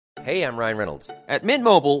Hey, I'm Ryan Reynolds. At Mint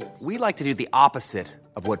Mobile, we like to do the opposite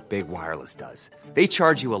of what Big Wireless does. They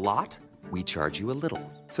charge you a lot, we charge you a little.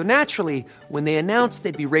 So naturally, when they announced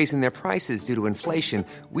they'd be raising their prices due to inflation,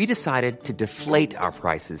 we decided to deflate our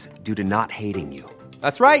prices due to not hating you.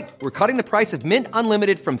 That's right. We're cutting the price of Mint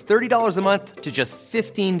Unlimited from $30 a month to just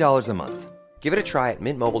 $15 a month. Give it a try at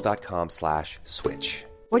mintmobile.com/switch.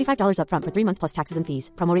 $45 up front for 3 months plus taxes and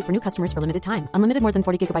fees. Promo rate for new customers for limited time. Unlimited more than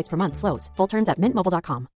 40 gigabytes per month. Slows full terms at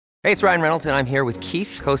mintmobile.com. Hey, it's Ryan Reynolds, and I'm here with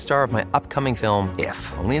Keith, co-star of my upcoming film, If,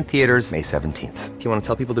 only in theaters May 17th. Do you want to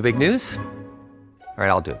tell people the big news? All right,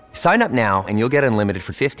 I'll do it. Sign up now and you'll get unlimited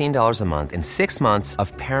for $15 a month and 6 months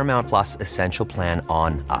of Paramount Plus Essential Plan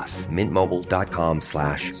on us.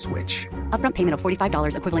 mintmobile.com/switch. Upfront payment of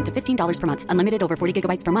 $45 equivalent to $15 per month. Unlimited over 40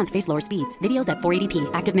 gigabytes per month. Face lower speeds. Videos at 480p.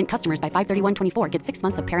 Active Mint customers by 531.24 get 6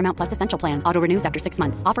 months of Paramount Plus Essential Plan. Auto renews after 6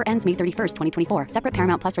 months. Offer ends May 31st, 2024. Separate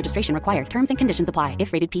Paramount Plus registration required. Terms and conditions apply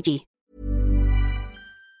if rated PG.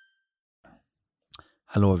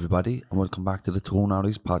 Hello everybody and welcome back to the Two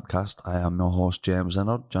Norries podcast. I am your host James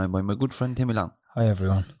Ennard, joined by my good friend Timmy Long. Hi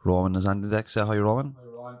everyone. Rowan is on the deck. Say hi, Rowan. Hi,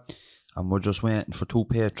 Rowan. And we're just waiting for two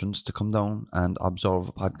patrons to come down and observe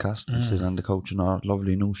a podcast and sit on the couch in our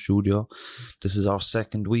lovely new studio. This is our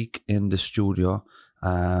second week in the studio,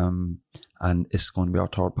 and it's going to be our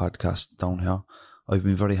third podcast down here. I've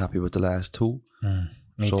been very happy with the last two.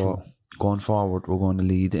 Me too. Going forward, we're going to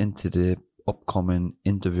lead into the upcoming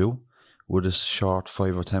interview with a short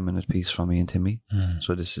 5 or 10 minute piece from me and Timmy.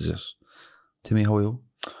 So this is it. Timmy, how are you?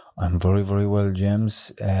 I'm very, very well,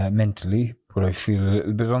 James, mentally, but I feel a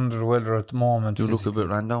little bit under the weather at the moment. You look a bit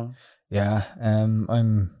ran down. Yeah, I'm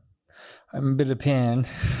a bit of pain.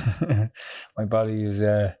 My body is,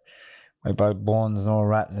 my bones are all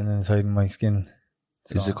rattling inside my skin.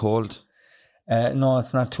 So, is it cold? No,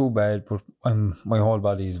 it's not too bad, but my whole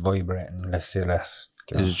body is vibrating, let's say that.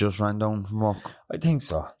 Is it just ran down from work? I think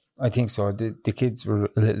so. The kids were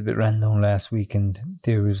a little bit ran down last week and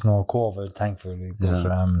there was no COVID, thankfully. But,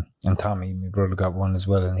 and Tommy, my brother, got one as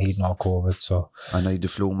well and he'd no COVID. So I had the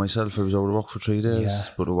flu myself. I was out of work for 3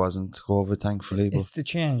 days, but it wasn't COVID, thankfully. It's the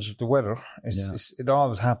change of the weather. It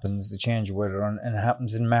always happens, the change of weather. And it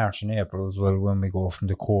happens in March and April as well when we go from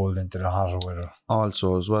the cold into the hotter weather.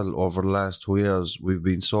 Also as well, over the last 2 years, we've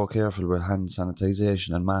been so careful with hand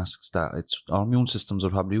sanitisation and masks that our immune systems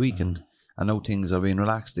are probably weakened. And now things are being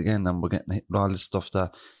relaxed again and we're getting hit with all this stuff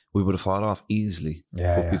that we would have fought off easily.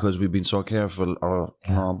 But because we've been so careful,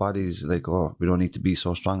 our bodies like, we don't need to be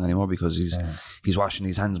so strong anymore because he's washing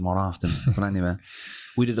his hands more often. But anyway,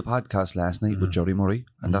 we did a podcast last night with Jory Murray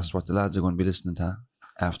and that's what the lads are going to be listening to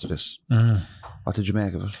after this. What did you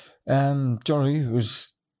make of it? Jory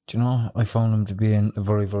was, I found him to be a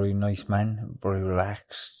very, very nice man, very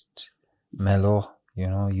relaxed, mellow,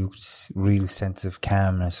 you could see real sense of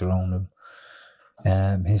calmness around him.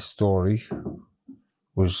 His story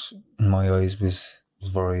was, in my eyes, was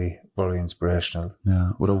very, very inspirational.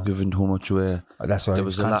 Yeah, without giving too much away. That's what I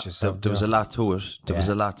was conscious of. There was a lot to it. There was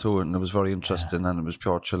a lot to it, and it was very interesting, and it was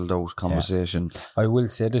pure chilled out conversation. I will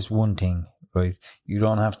say this one thing, right? You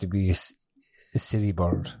don't have to be a city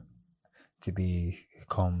bird to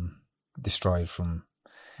become destroyed from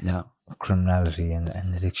criminality and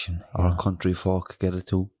addiction. Our country folk get it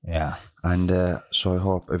too. Yeah. And so I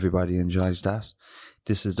hope everybody enjoys that.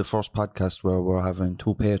 This is the first podcast where we're having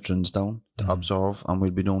two patrons down to observe, and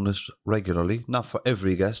we'll be doing this regularly. Not for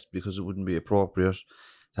every guest, because it wouldn't be appropriate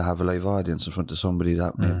to have a live audience in front of somebody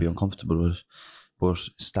that may be uncomfortable with it. But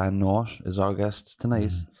Stan North is our guest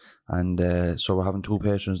tonight. And so we're having two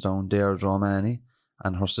patrons down, Deirdre O'Mahony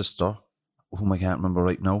and her sister, whom I can't remember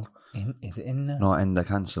right now. Is it in there? No, Enda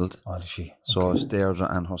cancelled. Oh, is she? So it's Deirdre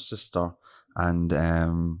and her sister, and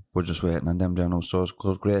we're just waiting on them there now. So it's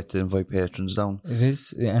great to invite patrons down. It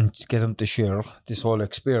is, and to get them to share this whole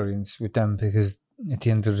experience with them, because at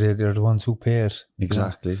the end of the day, they're the ones who pay it.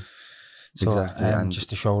 Exactly. So, and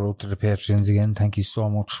just a shout out to the patrons again. Thank you so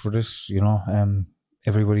much for this.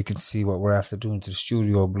 Everybody can see what we're after doing to the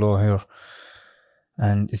studio below here.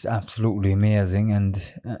 And it's absolutely amazing, and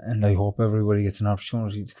I hope everybody gets an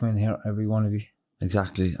opportunity to come in here, every one of you.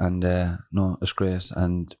 Exactly, and no, it's great,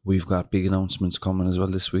 and we've got big announcements coming as well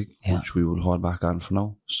this week, which we will hold back on for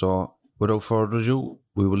now. So, without further ado,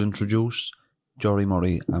 we will introduce Jory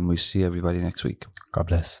Murray, and we'll see everybody next week. God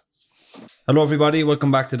bless. Hello everybody,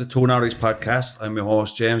 welcome back to the Two Norries podcast. I'm your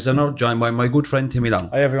host James Ennard, joined by my good friend Timmy Long.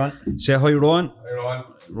 Hi everyone. Say hi Rowan. Hi Rowan.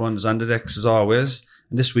 Rowan's on the decks as always.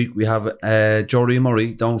 And this week we have Jory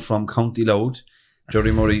Murray down from County Loud.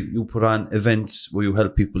 Jory Murray, you put on events where you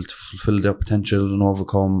help people to fulfill their potential and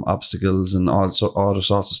overcome obstacles and all other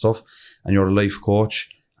sorts of stuff. And you're a life coach.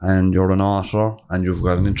 and you're an author, and you've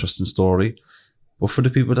got an interesting story. But for the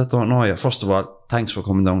people that don't know you, first of all, thanks for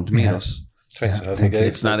coming down to meet us. Thanks for having me, guys.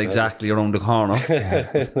 It's not exactly around the corner.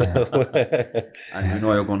 And we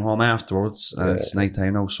know you're going home afterwards, and it's night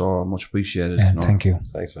time now, so much appreciated. Thank you.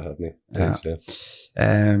 Thanks for having me. Thanks,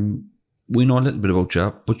 we know a little bit about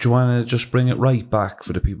you, but you want to just bring it right back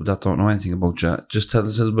for the people that don't know anything about you. Just tell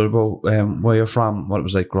us a little bit about where you're from, what it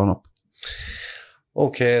was like growing up.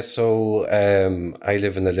 Okay, so I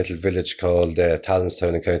live in a little village called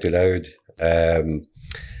Talonstown in County Louth.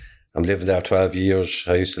 I'm living there 12 years.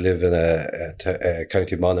 I used to live in a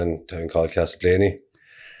County Monaghan town called Castleblaney.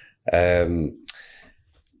 When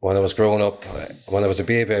I was growing up, when I was a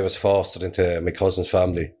baby, I was fostered into my cousin's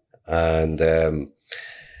family, and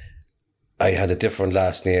I had a different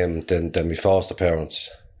last name than my foster parents.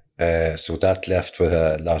 So that left with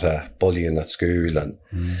a lot of bullying at school, and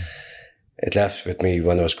it left with me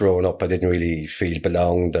when I was growing up. I didn't really feel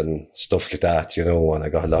belonged and stuff like that, you know, and I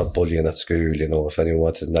got a lot of bullying at school, you know. If anyone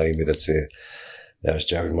wanted to deny me, they'd say, there's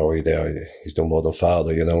Jerry Murray there, he's no more than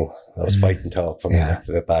father, you know. I was fighting talk from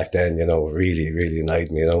back then, you know, really, really annoyed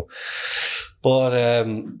me, you know.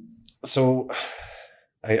 But, so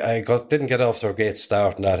I didn't get off to a great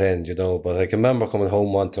start in that end, you know, but I can remember coming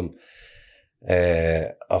home one time,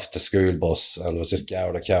 off the school bus, and there was this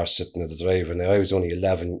Garda car sitting at the driver. Now I was only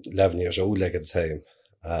 11 years old like at the time,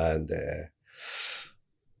 and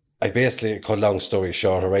I basically, cut a long story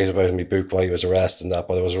short, I write about in my book why I was arrested and that,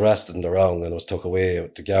 but I was arrested in the wrong and I was took away.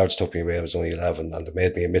 The guards took me away. I was only 11, and they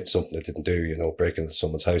made me admit something I didn't do, you know, breaking into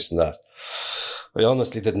someone's house and that. I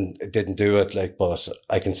honestly didn't do it, like, but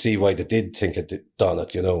I can see why they did think I'd done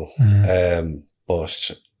it, you know.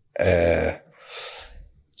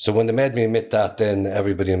 So when they made me admit that, then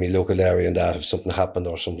everybody in my local area and that, if something happened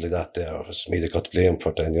or something like that there, it was me that got the blame for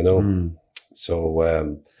it then, you know. So I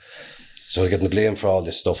was getting the blame for all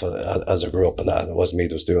this stuff as I grew up and that, and it wasn't me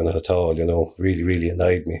that was doing it at all, you know. Really, really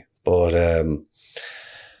annoyed me. But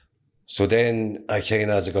so then I kind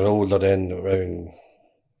of, as I got older then, around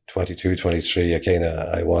 22, 23,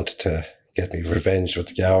 I wanted to get me revenge with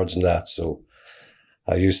the guards and that, so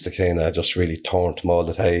I used to kind of just really taunt them all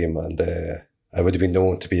the time, and I would have been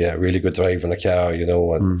known to be a really good driver in a car, you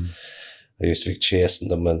know, and I used to be chasing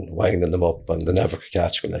them and winding them up, and they never could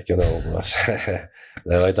catch me, like, you know. But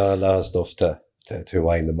now I done a lot of stuff to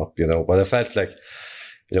wind them up, you know. But I felt like,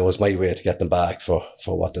 you know, it was my way to get them back for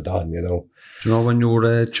what they done, you know. Do you know, when you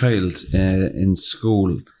were a child in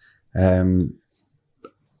school,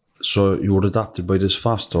 so you were adopted by this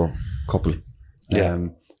foster couple? Yeah.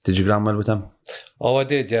 Did you get on well with them? Oh, I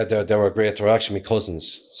did. Yeah, they were great. They were actually my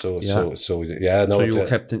cousins. So yeah. No. So you were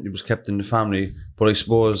it was kept in the family, but I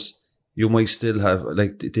suppose you might still have,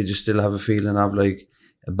 like, did you still have a feeling of like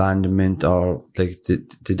abandonment, or like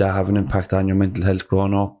did that have an impact on your mental health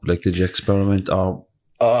growing up? Like, did you experiment or?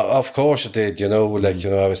 Of course it did. You know, like, you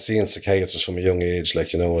know, I was seeing psychiatrists from a young age.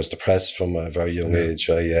 Like, you know, I was depressed from a very young age.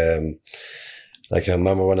 Like, I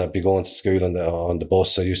remember when I'd be going to school on the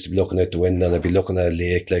bus, I used to be looking out the window and I'd be looking at a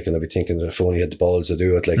lake, like, and I'd be thinking that if only I had the balls to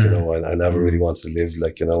do it, like, you know, I never really wanted to live,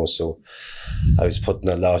 like, you know, so I was putting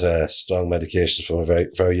a lot of strong medications from a very,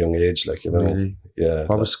 very young age, like, you know. Really? Yeah.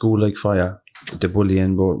 What was school like for you? The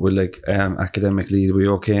bullying, but with like academically, were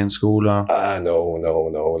you okay in school or?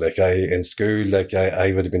 No. Like, in school, like,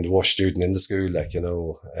 I would have been the worst student in the school, like, you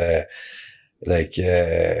know,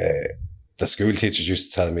 the school teachers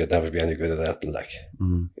used to tell me I'd never be any good at anything, like.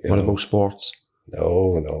 What about sports?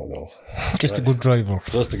 No. Just a good driver.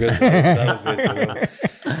 Just a good driver. That was it, you know.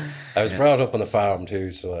 I was brought up on a farm too,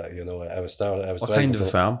 so, you know, I was what kind of a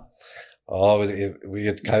farm? Oh, we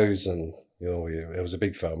had cows, and, you know, it was a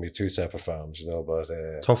big farm. We had two separate farms, you know, but...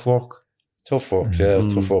 Tough work? Tough work, yeah. It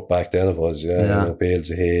was tough work back then, it was, yeah. You know, bales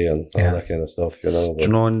of hay and all that kind of stuff, you know. But, do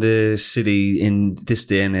you know, in the city, in this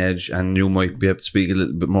day and age, and you might be able to speak a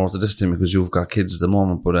little bit more to this thing because you've got kids at the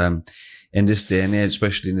moment, but in this day and age,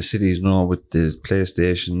 especially in the cities, you know, with the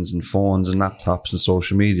PlayStations and phones and laptops and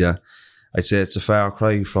social media, I'd say it's a far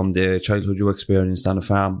cry from the childhood you experienced on a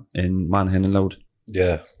farm in Monaghan and Louth.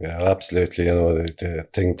 Yeah, absolutely. You know, the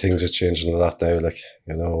things are changing a lot now, like,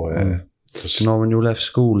 you know. You know, when you left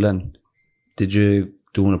school then, did you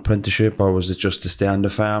do an apprenticeship, or was it just to stay on the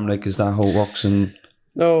farm? Like, is that how it works?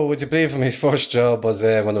 No, would you believe my first job was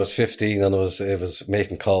when I was 15, and it was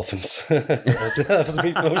making coffins. That was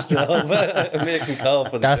my first job, making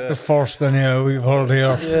coffins. That's the first I know we've heard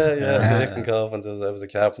here. Yeah, making coffins. I was a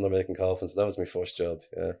carpenter making coffins. That was my first job,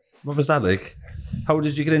 yeah. What was that like? How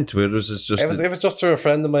did you get into it? Was it just? It was just through a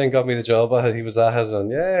friend of mine got me the job at it. He was at it,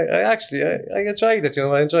 and I enjoyed it.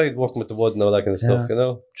 I enjoyed working with the wood and all that kind of stuff.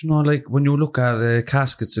 Do you know, like when you look at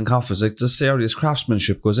caskets and coffins, like the serious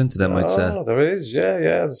craftsmanship goes into them. I'd say. Oh, there is,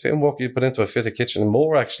 yeah. The same work you put into a fitted kitchen and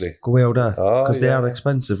more actually. Go out that because they are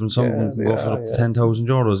expensive, and some can go for up to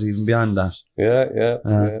 €10,000, even beyond that. Yeah.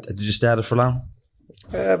 Did you stay at it for long?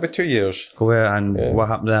 About 2 years. Go out, and what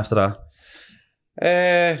happened after that?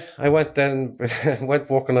 I went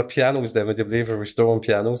working on pianos then. Would you believe it? Restoring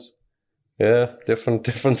pianos. Yeah, different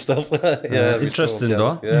stuff. Interesting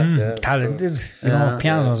though. Yeah, talented.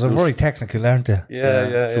 Pianos are very technical, aren't they?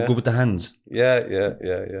 Yeah. So good with the hands. Yeah.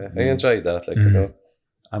 I enjoyed that.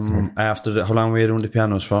 After how long were you doing the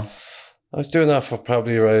pianos for? I was doing that for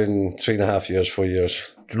probably around 3.5 years, 4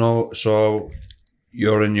 years. Do you know? So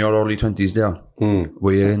you're in your early 20s there.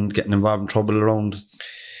 Were you getting involved in trouble around?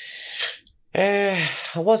 I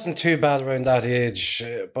wasn't too bad around that age,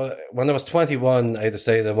 but when I was 21, I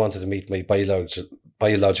decided I wanted to meet my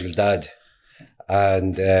biological dad,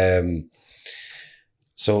 and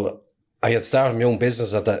so I had started my own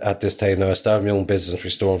business at this time. Now I started my own business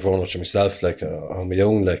restoring furniture myself, on my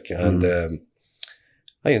own, and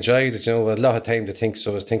I enjoyed it. A lot of time to think.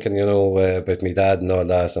 So I was thinking, about my dad and all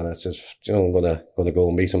that, and I says, I'm gonna go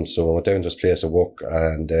and meet him. So I went down to his place of work,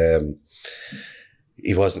 and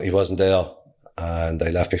he wasn't there. And I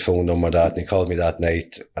left my phone number and he called me that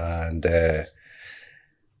night, and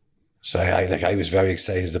so I was very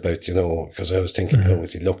excited about, because I was thinking,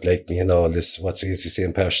 does he look like me and all this? What's his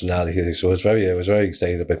same personality? So I was very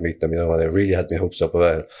excited about meeting him, and I really had my hopes up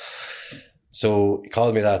about it. So he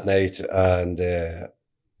called me that night, and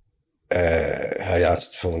I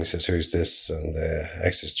answered the phone. He says, "Who's this?" And I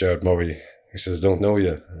says, "Gerard Murray." He says, "I don't know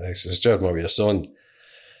you." I says, "Gerard Murray, your son."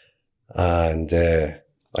 And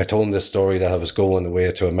I told him this story that I was going away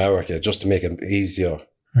to America just to make it easier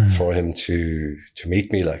for him to meet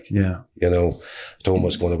me. I told him I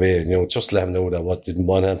was going away, just to let him know that what didn't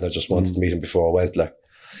want it, and I just wanted to meet him before I went,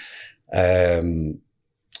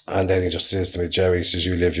 and then he just says to me, "Jerry," he says,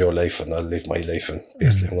 "you live your life and I'll live my life," and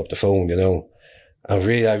basically hung up the phone, I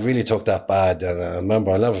really took that bad, and I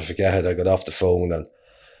remember, I'll never forget it. I got off the phone and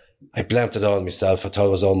I blamed it on myself. I thought it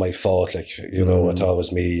was all my fault, I thought it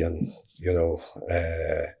was me, and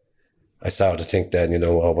I started to think then,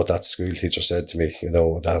 what that school teacher said to me,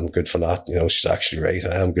 that I'm good for that. She's actually right.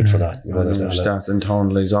 I am good for that. You start to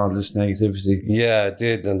internalise all this negativity. Yeah, I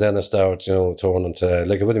did. And then I started, turning to, I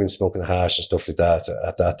would have been smoking hash and stuff like that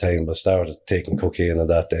at that time, but I started taking cocaine and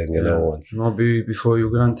that then, And, before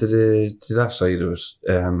you got on to that side of it,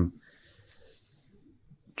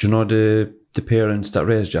 do you know the parents that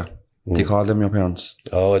raised you? Do you call them your parents?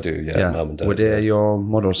 Oh, I do, yeah. Mum and dad. Were they your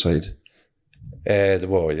mother's side? They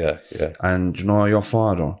were, yeah. And do you know your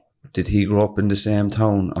father? Did he grow up in the same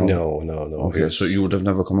town? Or? No. Okay, so you would have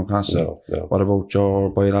never come across him? No. What about your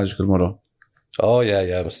biological mother? Oh,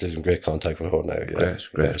 yeah, I'm still in great contact with her now, yeah.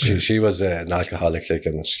 Great. Yeah. She was an alcoholic,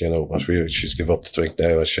 and, but she's given up the drink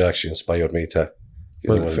now, and she actually inspired me to,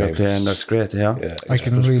 fair play, and that's great, yeah. I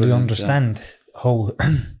can really understand how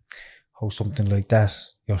something like that,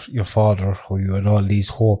 your father, how you had all these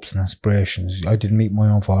hopes and aspirations. I didn't meet my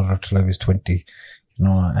own father till I was 20,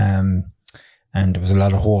 and there was a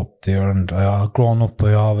lot of hope there, and growing up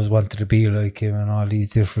I always wanted to be like him and all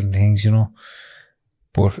these different things,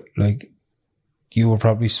 but you were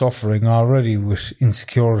probably suffering already with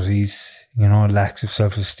insecurities, lacks of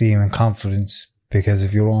self-esteem and confidence because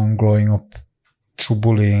of your own growing up through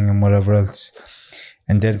bullying and whatever else.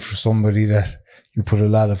 And then for somebody that you put a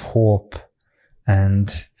lot of hope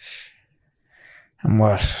and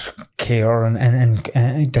what care and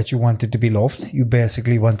that you wanted to be loved. You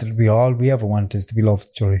basically wanted to be, all we ever want is to be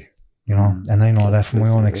loved, Jerry. And I know that from my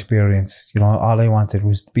own experience. All I wanted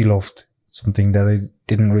was to be loved. Something that I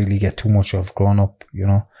didn't really get too much of growing up,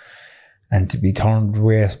 and to be turned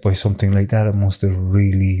away by something like that, it must have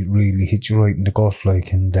really, really hit you right in the gut,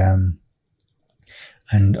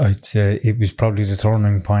 and I'd say it was probably the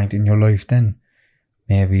turning point in your life then.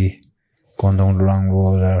 Maybe going down the wrong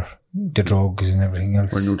road or the drugs and everything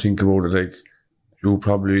else. When you think about it, you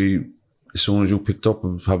probably, as soon as you picked up, it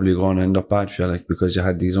was probably going to end up bad for you, because you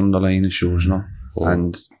had these underlying issues,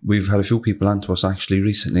 And we've had a few people onto us actually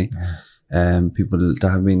recently, people that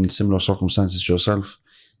have been in similar circumstances to yourself.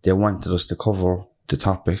 They wanted us to cover the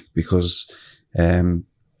topic because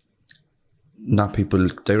not people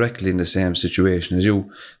directly in the same situation as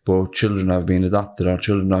you, but children have been adopted or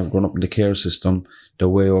children have grown up in the care system. They're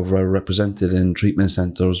way overrepresented in treatment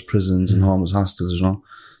centres, prisons and homeless hostels,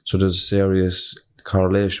 So there's a serious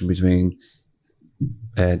correlation between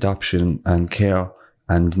adoption and care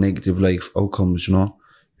and negative life outcomes, you know,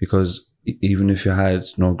 because even if you had,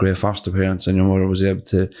 you know, great foster parents and your mother was able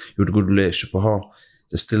to, you had a good relationship with her,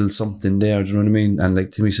 there's still something there, do you know what I mean? And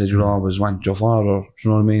like Timmy said, you'll always want your father, do you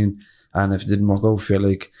know what I mean? And if it didn't work out for you,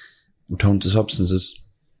 like, you turn to substances.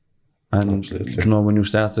 And, Absolutely. you know, when you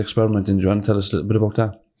started experimenting, do you want to tell us a little bit about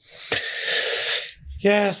that?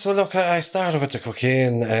 Yeah, so look, I started with the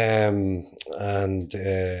cocaine, and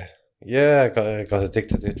I got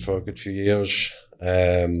addicted to it for a good few years.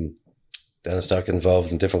 Then I started getting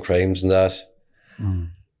involved in different crimes and that.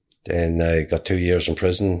 Then I got 2 years in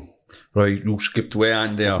prison. Right, you skipped way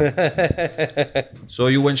on there. So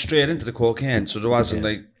you went straight into the cocaine. So there wasn't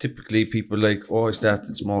like, typically people like, oh, I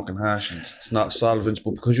started smoking hash and it's not solvents,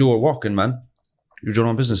 but because you were working, man, you were your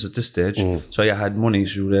own business at this stage. So you had money,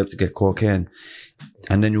 so you were able to get cocaine.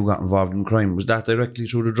 And then you got involved in crime. Was that directly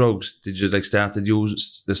through the drugs? Did you like start to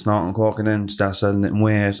use the snorting coke and then start selling it in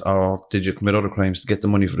weight, or did you commit other crimes to get the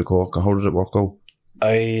money for the coke, or how did it work out?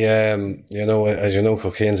 You know, as you know,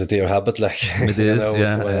 cocaine's a dear habit, like. It is, So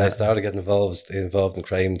when I started getting involved in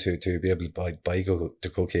crime to be able to buy the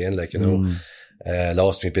cocaine, like, you know,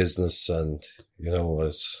 lost my business, and, you know,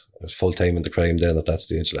 was full time in the crime then at that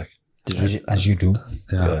stage, like. As you do.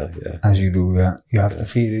 Yeah. As you do, yeah. You have to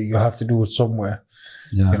feed it, you have to do it somewhere.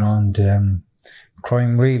 Yeah. You know, and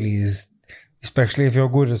crime really is, especially if you're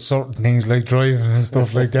good at certain things like driving and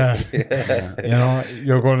stuff like that, you know,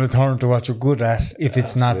 you're going to turn to what you're good at. If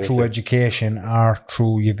it's not through education or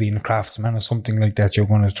through you being a craftsman or something like that, you're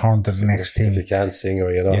going to turn to the next thing. If you can't sing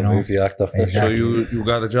or you're not a movie actor. Exactly. So you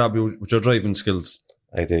got a job with your driving skills?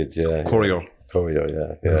 I did, yeah. Courier,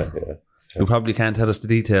 yeah. You probably can't tell us the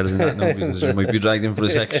details in that now because you might be dragged in for a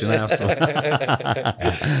section after.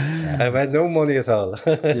 I've had no money at all.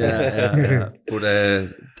 Yeah.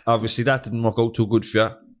 But obviously that didn't work out too good for you.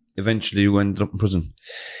 Eventually you ended up in prison.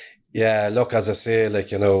 Yeah, look, as I say,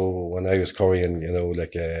 like, you know, when I was currying, you know,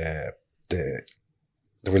 like, the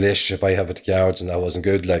relationship I had with the guards and that wasn't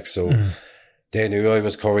good, like, so they knew I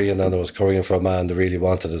was currying, and I was currying for a man they really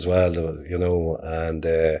wanted as well, you know, and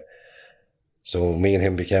so me and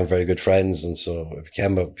him became very good friends, and so it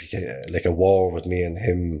became like a war with me and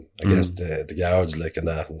him against the guards, like, and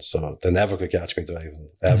that, and so they never could catch me driving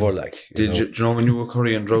ever, like. Do you know when you were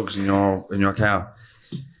currying drugs in your car?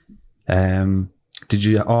 Did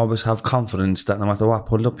you always have confidence that no matter what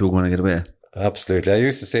pulled up, you were going to get away? Absolutely. I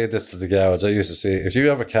used to say this to the guards. I used to say, if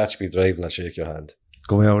you ever catch me driving, I'll shake your hand.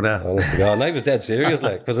 Go away with that. Honest to God. And I was dead serious,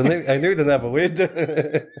 like, because I knew they never would.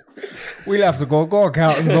 We'll have to go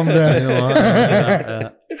karting someday. You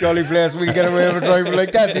know, it's the only place we'll get away with driving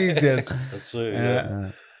like that these days. That's true,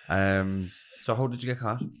 yeah. So how did you get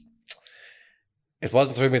caught? It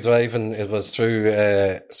wasn't through me driving. It was through,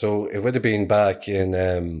 so it would have been back in,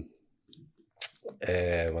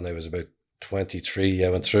 when I was about 23. I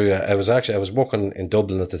went through, I was working in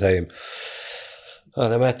Dublin at the time.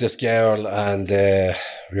 And I met this girl, and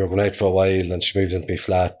we were going out for a while, and she moved into my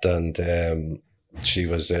flat, and she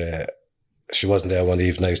wasn't there one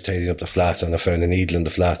evening. I was tidying up the flat, and I found a needle in the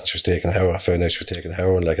flat, and she was taking heroin. I found out she was taking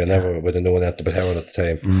heroin. Like, I never would have known anything about heroin at the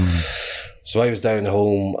time. So I was down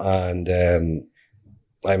home, and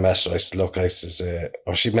I messaged her. I said, look,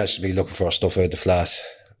 or she messaged me looking for her stuff out of the flat.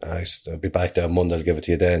 I said, I'll be back there on Monday, I'll give it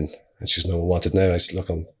to you then. And she said, no, I want it now. I said, look,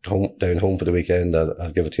 I'm down home for the weekend,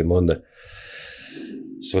 I'll give it to you Monday.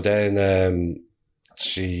 So then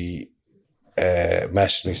she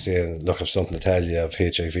messaged me saying, look, I've something to tell you, I have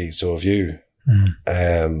HIV, so have you.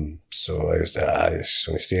 So I was there, she's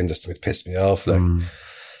only saying this to piss me off, like.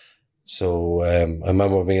 So I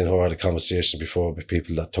remember me and her had a conversation before with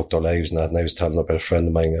people that took their lives and that, and I was telling her about a friend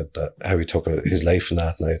of mine that how he took his life and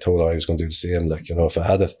that, and I told her I was going to do the same, like, you know, if I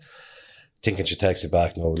had it. Thinking she texted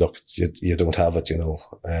back, no, look, you don't have it, you know.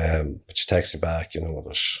 But she texted back, you know,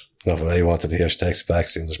 there's not what I wanted to hear. She texted back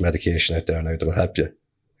saying there's medication out there now that will help you,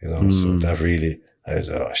 you know. So that really, I was,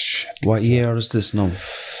 oh shit. What year is this now?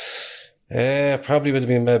 Probably would have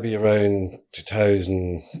been maybe around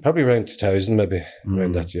 2000, maybe,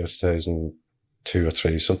 around that year, 2002 or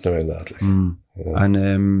 3, something around that. Like, you know.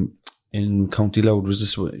 And in County Louth,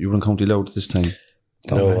 you were in County Louth at this time?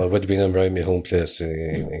 No, I would have been around my home place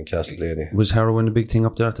in Castlelady. Was heroin a big thing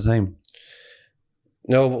up there at the time?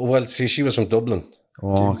 No, well, see, she was from Dublin.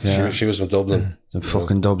 Oh, okay. She was from Dublin. The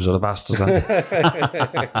fucking Dubs are the bastards.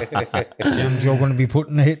 James, you're going to be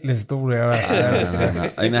putting a hit list over there. No.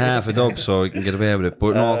 I'm a half a Dub, so I can get away with it.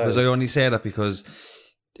 But no, because I only say that because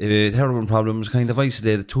heroin problem was kind of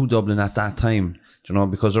isolated to Dublin at that time. You know,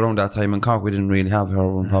 because around that time in Cork we didn't really have a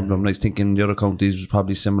heroin problem. And I was thinking the other counties was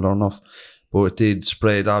probably similar enough. But it did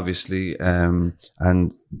spread, obviously. And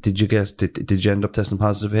did you end up testing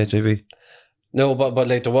positive for HIV? No, but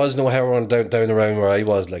like there was no heroin down around where I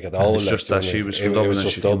was, like at all. It's like, just that she was from Dublin. It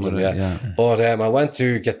was Dublin. just Dublin, yeah. But I went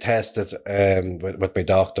to get tested with my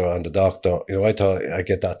doctor, and the doctor, you know, I thought I'd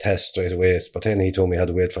get that test straight away, but then he told me I had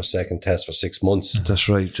to wait for a second test for 6 months. That's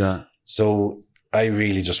right, yeah. So I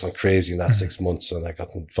really just went crazy in that 6 months, and I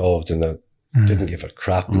got involved in it. Didn't give a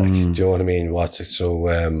crap, like, do you know what I mean? So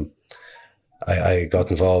I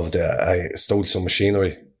got involved. I stole some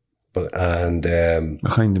machinery, what kind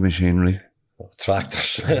of machinery?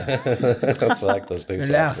 Tractors. Tractors. You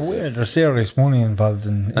laugh away. There's serious money involved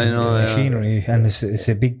in machinery, and it's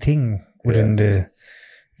a big thing within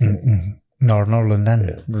in Northern Ireland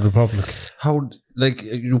and the Republic. How, like,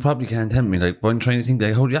 you probably can't tell me, like, but I'm trying to think,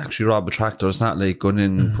 like, how do you actually rob a tractor? It's not like going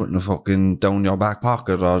in and putting a fucking down your back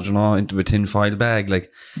pocket or, you know, into a tin foil bag.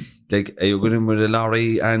 Like, are you going in with a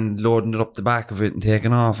lorry and loading it up the back of it and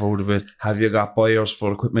taking off out of it? Have you got buyers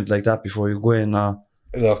for equipment like that before you go in, or?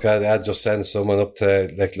 Look, I just sent someone up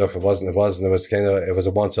to, like, look, it was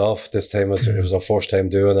a once off this time. It was our first time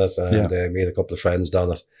doing it, and me and a couple of friends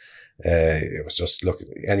done it. It was just, look,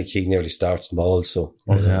 any key nearly starts malls, so.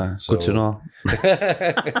 So, good to know.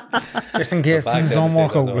 Just in case things don't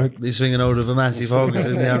work out, right? Be swinging out of a massive focus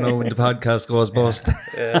in there now when the podcast goes bust.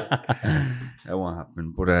 That won't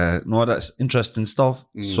happen. But no, that's interesting stuff.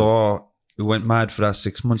 So, we went mad for that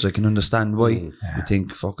 6 months. I can understand why. You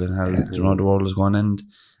think, fucking hell, you know, the world is going to end.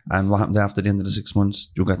 And what happened after the end of the 6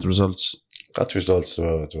 months? You got the results? Got the results. They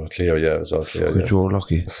were clear, yeah. It was all clear. You were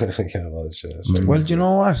lucky. Yeah, it was, yeah. Well, do you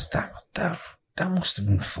know what? That must have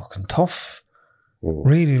been fucking tough.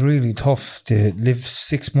 Really, really tough to live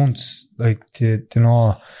 6 months, like, to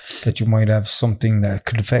know that you might have something that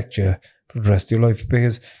could affect you for the rest of your life.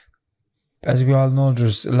 Because, as we all know,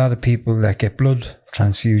 there's a lot of people that get blood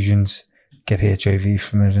transfusions, get HIV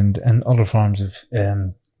from it, and other forms of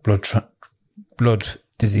blood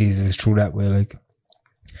diseases through that way. Like,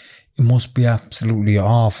 it must be absolutely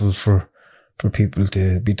awful for people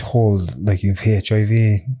to be told, like, you've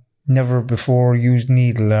HIV, never before used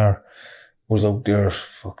needle or was out there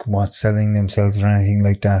selling themselves or anything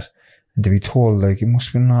like that, and to be told, like, it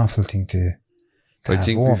must be an awful thing to have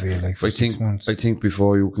over you, like, for 6 months. I think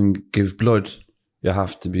before you can give blood, you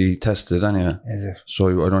have to be tested anyway. Is it?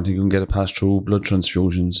 So I don't think you can get it passed through blood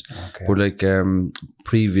transfusions. Okay. But like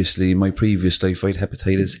previously, my previous life, I had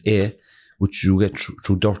hepatitis A, which you get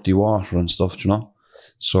through dirty water and stuff, you know.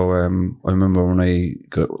 So I remember when I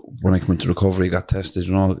came into recovery, got tested,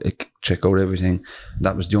 you know, check out everything.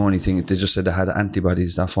 That was the only thing. They just said they had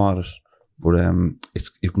antibodies that fought it. But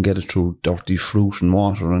you can get it through dirty fruit and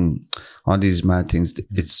water and all these mad things.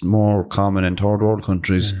 It's more common in third world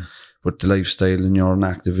countries. But the lifestyle and you're an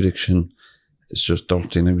active addiction, it's just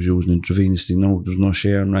dirty, and I was using intravenously. No, there's no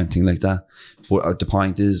sharing or anything like that. But the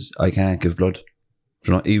point is, I can't give blood.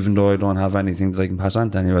 You know, even though I don't have anything that I can pass on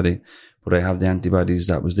to anybody, but I have the antibodies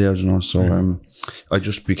that was there, you know. So I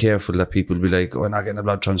just be careful that people be like, oh, I'm not getting a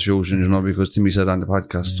blood transfusion, you know, because Timmy said on the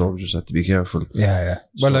podcast, so I just have to be careful. Yeah.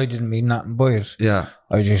 Well, I didn't mean nothing by it. Yeah.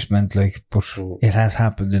 I just meant, like, but it has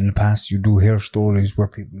happened in the past. You do hear stories where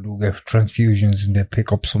people do get transfusions and they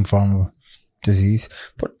pick up some form of disease,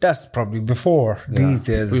 but that's probably before these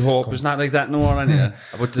days. We hope it's not like that no more anyway.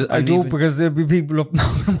 I do, because there'll be people up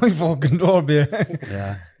now on my fucking door,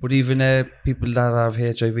 yeah. But even people that have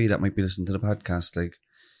HIV that might be listening to the podcast, like,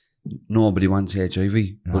 nobody wants HIV,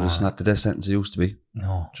 but it's not the death sentence it used to be.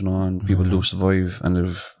 No. Do you know, and people do survive and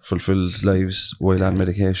have fulfilled lives while on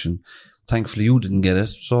medication. Thankfully, you didn't get it.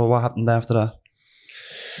 So what happened after that?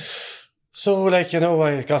 So, like, you know,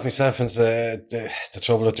 I got myself into the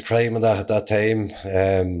trouble with the crime and that at that time.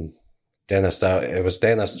 Then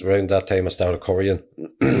around that time I started currying.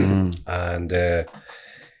 And that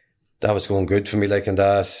was going good for me, like, in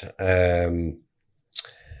that.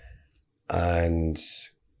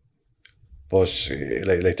 But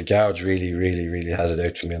like the guards really, really, really had it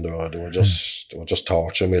out for me, and they were just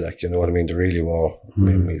torturing me, like, you know what I mean? They really were.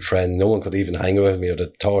 My friend, no one could even hang with me or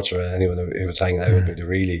torture anyone who was hanging out with me. They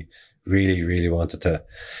really, really, really wanted to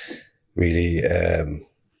really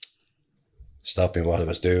stop me what I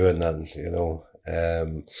was doing, and, you know,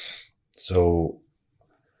 so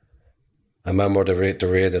I remember the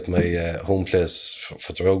raid at my home place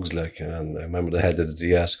for drugs, like, and I remember the head of the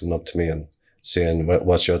DS coming up to me and saying,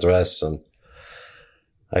 "What's your address?" And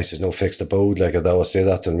I says, "No, fix the boat." Like, I'd always say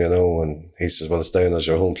that to him, you know, and he says, "Well, it's down as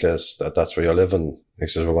your home place, that's where you're living." He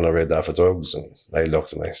says, "We're going to raid that for drugs." And I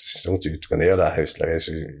looked and I says, "Don't you go near that house?" Like, I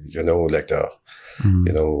said, you know, like, they're,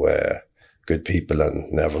 you know, good people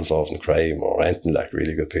and never involved in crime or anything, like,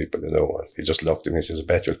 really good people, you know. And he just looked at me and says, "I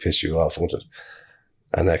bet you'll piss you off, won't it?"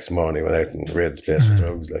 And next morning he went out and raided the place for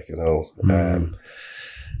drugs, like, you know.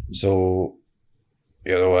 So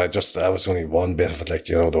you know, that was only one bit of it. Like,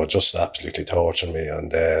 you know, they were just absolutely torturing me,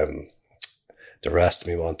 and they arrested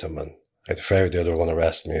me one time, and I had a fear the other one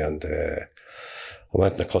arrested me, and I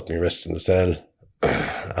went and I cut my wrists in the cell.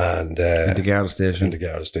 And in the Garda station? In the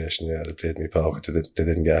Garda station, yeah. They played me pocket. They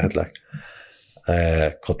didn't get it, like.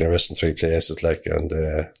 Cut my wrist in 3 places, like, and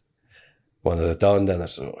when it had done, then I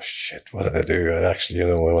said, oh shit, what did I do? I actually, you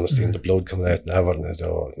know, I want to see the blood coming out and everything. I said,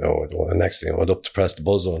 oh no, I don't want. The next thing I went up to press the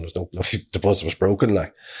buzzer, and there's no blood. The buzzer was broken,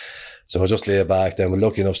 like. So I just lay back then. We're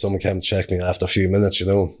lucky enough someone came to check me after a few minutes, you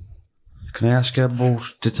know. Can I ask you about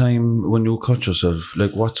the time when you cut yourself?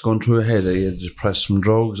 Like, what's going through your head? Are you depressed from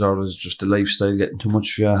drugs, or is just the lifestyle getting too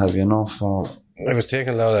much for you? Have you enough? Or I was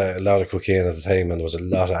taking a lot of cocaine at the time, and there was a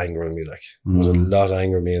lot of anger in me, like. There was a lot of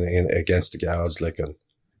anger in me against the guards, like, and,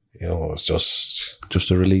 you know, it was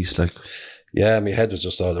just a release, like. Yeah, my head was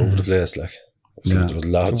just all over the place, like. So there was a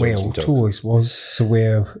lot of drugs and too, I suppose.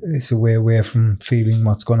 It's a way away from feeling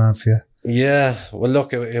what's going on for you. Yeah, well,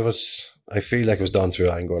 look, it was, I feel like it was done through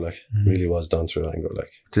anger, like. Really was done through anger, like.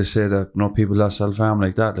 To say that, people that self-harm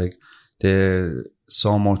like that, like, they're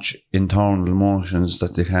so much internal emotions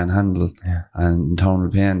that they can't handle, and internal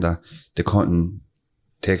pain that they couldn't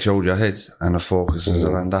takes you out of your head, and the focus is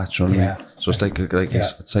around that, you know what I mean? So it's like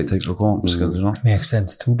it's like takes coping skills, you know? Makes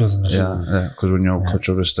sense too, doesn't it? Yeah, because when you cut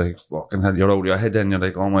your wrist, like, fucking hell, you're out of your head, then you're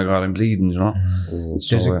like, oh my God, I'm bleeding, you know?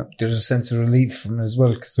 So, there's a sense of relief from it as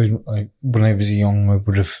well, because when I was young, I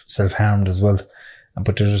would have self-harmed as well.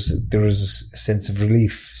 But there was a sense of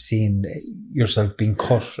relief seeing yourself being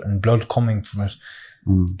cut and blood coming from it.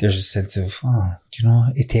 There's a sense of, do you know,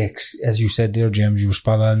 it takes, as you said there, James, you were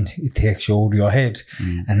spot on, it takes you out of your head,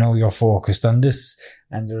 and now you're focused on this,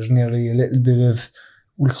 and there's nearly a little bit of,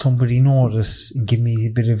 will somebody notice and give me a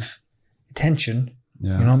bit of attention?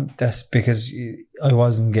 Yeah. You know, that's because I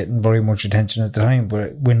wasn't getting very much attention at the time,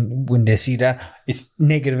 but when they see that, it's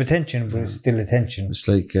negative attention, but it's still attention. It's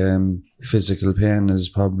like physical pain is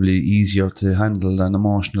probably easier to handle than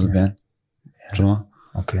emotional pain. Yeah. Do you know?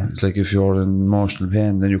 Okay. It's like if you're in emotional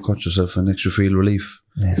pain, then you cut yourself and next you feel relief.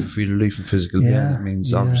 Yeah. If you feel relief in physical pain, it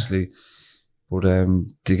means obviously. But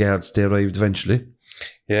the guards, they arrived eventually.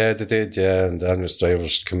 Yeah, they did, yeah. And the ambulance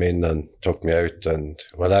drivers come in and took me out. And,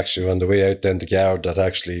 well, actually, on the way out, then the guard that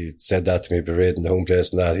actually said that to me, berating the home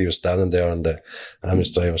place and that, he was standing there, and the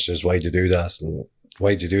ambulance driver says, why'd you do that? And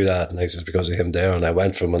why'd you do that? And I says, because of him there. And I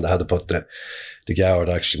went for him, and I had to put the guard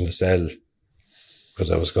actually in the cell, because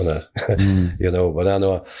I was gonna, you know, but I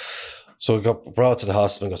know. So I got brought to the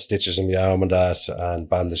hospital, got stitches in my arm and that, and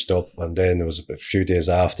bandaged up. And then it was a few days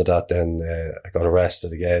after that, then I got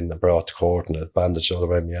arrested again and brought to court, and I bandaged all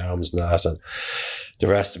around my arms and that. And they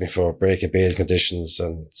arrested me for breaking bail conditions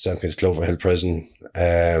and sent me to Clover Hill Prison.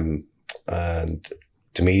 And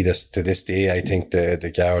to me, to this day, I think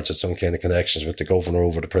the guards had some kind of connections with the governor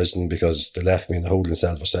over the prison, because they left me in the holding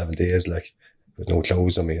cell for 7 days, like, with no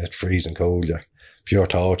clothes on me, it's freezing cold, like, pure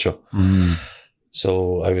torture.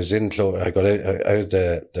 So I was I got out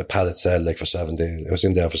the padded cell, like, for 7 days. I was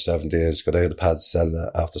in there for 7 days, got out of the padded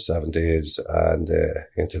cell after 7 days, and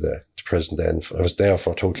into the prison then. I was there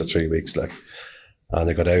for a total of 3 weeks, like, and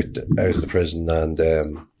I got out of the prison. And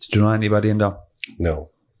did you know anybody in there? No,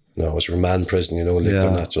 it was remand prison, you know, like,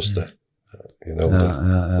 they're not just you know,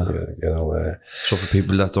 you know. So for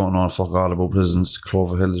people that don't know fuck all about prisons,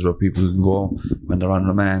 Clover Hill is where people can go when they're on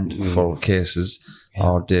remand for cases,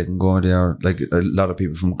 or they can go there. Like, a lot of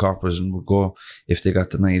people from Cork prison would go, if they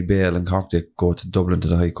got denied bail in Cork, they go to Dublin to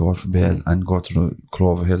the High Court for bail and go to the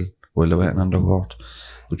Clover Hill while they're waiting under court.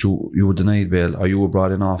 But you were denied bail, or you were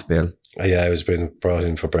brought in off bail? Yeah, I was being brought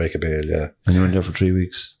in for break of bail, yeah. And you were in there for 3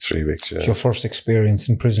 weeks? 3 weeks, yeah. It's your first experience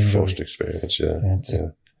in prison? First experience, yeah. It's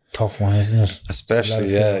a tough one, isn't it?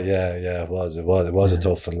 Especially, yeah, it was a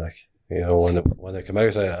tough one, like, you know, when I come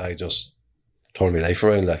out, I just turned my life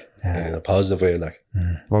around, like, in a positive way, like.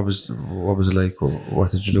 What was it like?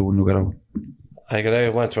 What did you do when you got out? I got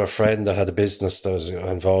out, went to a friend that had a business that was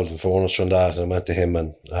involved in furniture and that, and I went to him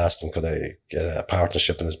and asked him, could I get a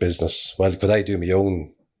partnership in his business? Well, could I do my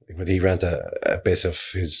own? Would he rent a bit of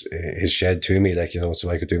his shed to me, like, you know, so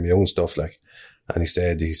I could do my own stuff, like. And he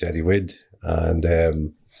said he would. And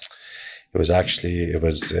it was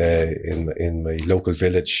in my local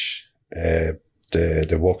village.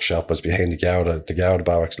 The workshop was behind the Garda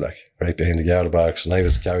barracks, like, right behind the Garda barracks. And I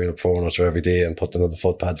was carrying up furniture every day and putting on the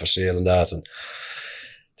footpad for sale and that. And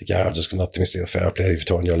the guard just come up to me and said, fair play if you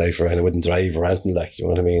turn your life around. I wouldn't drive or anything, like, you know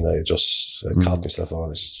what I mean? I just caught myself on.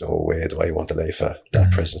 I said, no way do I want to life for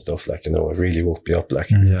that prison stuff, like, you know, it really woke me up, like.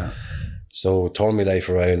 Yeah. So turned my life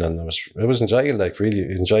around, and I was enjoying, like, really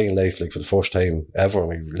enjoying life, like, for the first time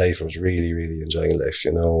ever in my life. I was really, really enjoying life,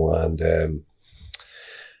 you know. And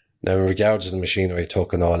Now, in regards to the machinery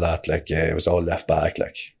took and all that, like, yeah, it was all left back,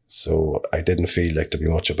 like. So I didn't feel like there'd be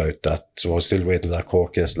much about that. So I was still waiting for that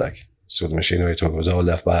court case, like. So the machinery took was all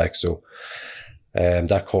left back. So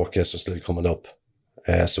that court case was still coming up.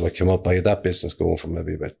 So I came up, I had that business going for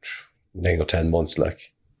maybe about 9 or 10 months,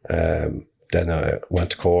 like. Then I went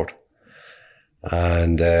to court,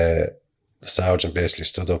 and the sergeant basically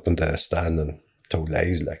stood up in the stand and told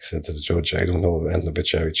lies, like, said to the judge, I don't know anything about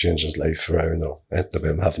Jerry changing his life around or anything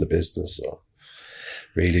about him having a business, or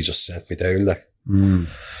really just sent me down, like.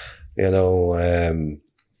 You know,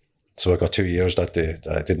 so I got 2 years that day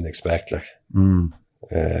that I didn't expect, like. Then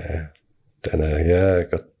I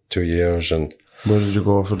got 2 years. And where did you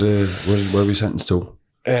go for where were you sentenced to?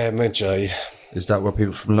 Mountjoy. Is that where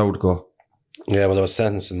people from Louth go? Yeah, well, I was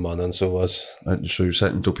sentenced in Monaghan, so I was. So you're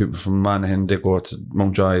sentenced to people from Monaghan, they go to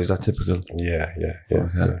Mountjoy, is that typical? Yeah.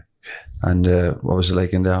 Okay. And what was it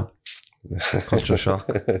like in there? Culture shock?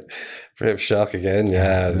 Brave shock again,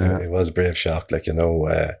 yeah. It was a brave shock, like, you know.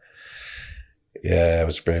 It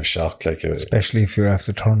was a brave shock, like. Especially if you're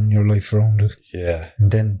after turning your life around. Yeah.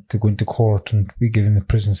 And then to go into court and be given a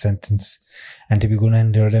prison sentence, and to be going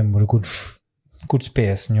in there then with a good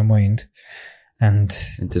space in your mind, and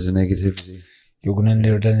into the negativity. You're going in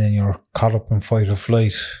there then and you're caught up in fight or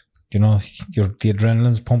flight. You know, the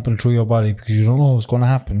adrenaline's pumping through your body because you don't know what's going to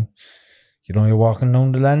happen. You know, you're walking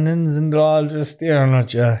down the landings and they're all just staring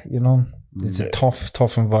at you, you know. It's a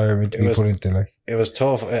tough environment to be put into, like. It was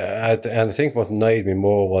tough. And I think what annoyed me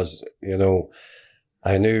more was, you know,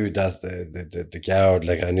 I knew that the guard,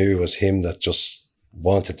 like, I knew it was him that just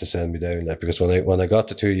wanted to send me down, like, because when I got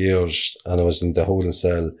to 2 years and I was in the holding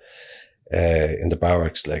cell, in the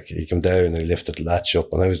barracks, like, he came down and he lifted the latch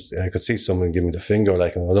up, and I could see someone give me the finger,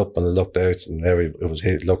 like, and I went up and I looked out, and there it was,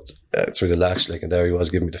 he looked through the latch, like, and there he was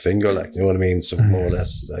giving me the finger, like, you know what I mean? So more or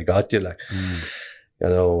less, I got you, like, you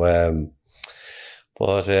know,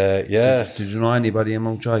 but, yeah. Did you know anybody in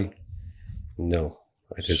Mountjoy? No,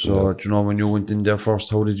 I didn't. So, do you know when you went in there first,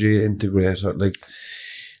 how did you integrate it? Like,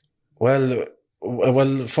 well,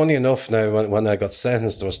 funny enough, now, when I got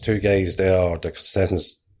sentenced, there was 2 guys there that got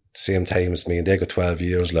sentenced same time as me, and they got 12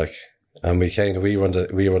 years, like, and we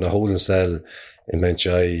were in a holding cell in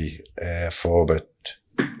Mountjoy for about,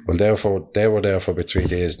 well, they were there for about 3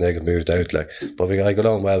 days and they got moved out, like, but I got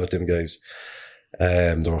on well with them guys.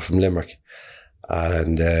 They were from Limerick,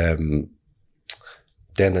 and then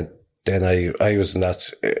I was in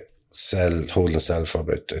that holding cell for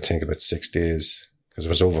about 6 days because it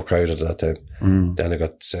was overcrowded at that time. Then I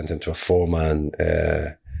got sent into a four-man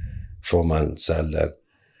cell then.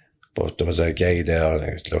 But there was a guy there,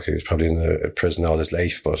 and look, he was probably in a prison all his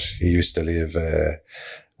life, but he used to leave a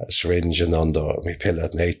syringe under my pillow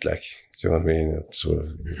at night, like, do you know what I mean? So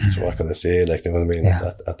what can I say, like, do you know what I mean?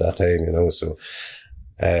 Yeah. At that time, you know, so.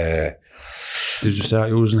 Did you start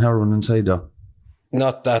using heroin inside there?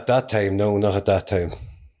 Not at that time, no, not at that time.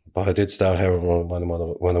 But I did start heroin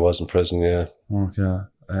when I was in prison, yeah. Okay.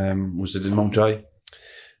 Was it in Mountjoy?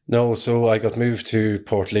 No, so I got moved to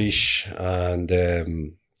Portlaoise, and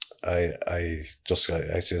I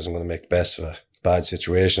says I'm going to make the best of a bad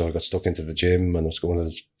situation. I got stuck into the gym, and I was going to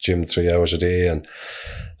the gym 3 hours a day, and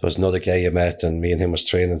there was another guy I met, and me and him was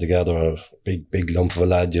training together, a big lump of a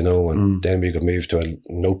lad, you know, and then we got moved to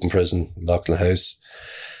an open prison, Loughlin House.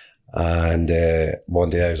 And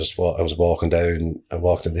one day I was walking down, I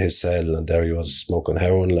walked into his cell, and there he was smoking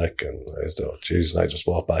heroin, like, and I was like, Jesus, and I just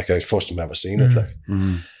walked back out. First time I ever seen it, like.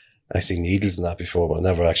 I seen needles and that before, but I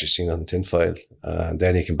never actually seen it on tinfoil. And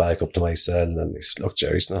then he came back up to my cell and he said, look,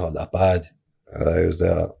 Jerry, it's not that bad. And I was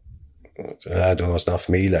there, I don't know, it's not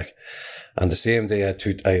for me, like. And the same day I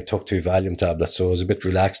took 2 Valium tablets, so I was a bit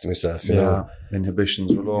relaxed to myself, you know.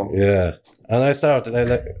 Inhibitions were low. Yeah. And I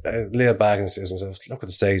lay back and said to myself, look at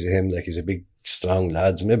the size of him, like, he's a big, strong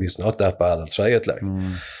lad. Maybe it's not that bad, I'll try it, like.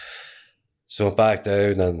 So I backed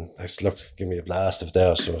down and I said, look, give me a blast of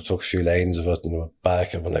there. So I took a few lines of it and went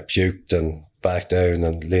back, and when I puked and back down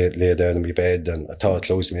and lay down in my bed, and I thought I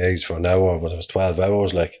closed my eyes for an hour, but it was 12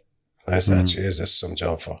 hours, like. And I said, geez, this is some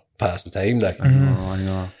job for passing time, like. I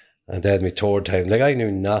know. And then my 3rd time, like, I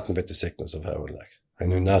knew nothing about the sickness of heroin, like. I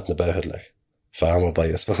knew nothing about it, like. Farmer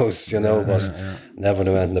boy, I suppose, you know, but never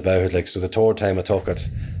knew anything about it, like. So the 3rd time I took it,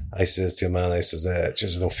 I says to your man, I says,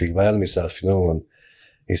 geez, I don't feel well myself, you know, and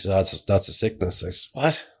he said, that's a sickness. I said,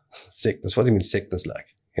 what? Sickness? What do you mean sickness,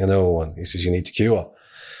 like? You know, and he says, you need to cure.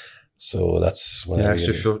 So that's when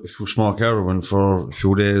actually, if you smoke heroin for a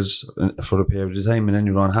few days for a period of time, and then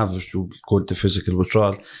you don't have it, you go into physical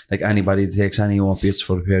withdrawal. Like anybody that takes any opiates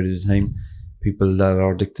for a period of time, people that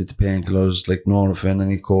are addicted to painkillers like Nurofen,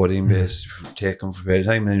 any codeine based, if you take them for a period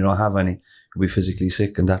of time and then you don't have any, you'll be physically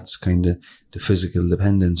sick, and that's kind of the physical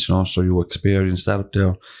dependence, you know. So you experience that up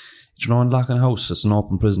there. You know, in Loughlin House, it's an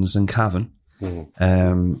open prison. It's in Cavan.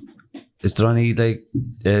 Is there any like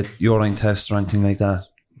urine tests or anything like that?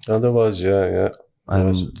 Oh, there was, yeah.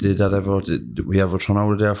 And did we ever thrown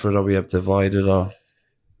out of there for it, or we have divided, or?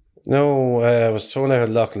 No, I was thrown out of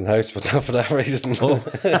Loughlin House, but not for that reason.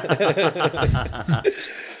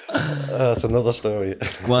 That's another story.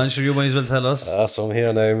 Go on, sure, you might as well tell us. So I'm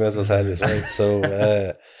here now, I may as well tell you, right? So,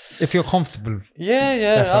 if you're comfortable.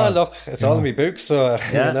 Yeah. Look, it's all in my book, so,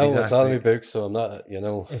 exactly. It's all in my book, so I'm not,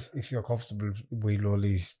 If you're comfortable,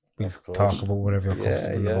 we'll talk about whatever you're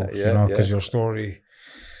comfortable about, because your story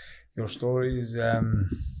is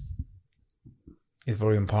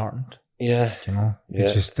very important. Yeah.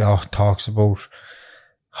 It just talks about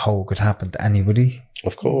how it could happen to anybody.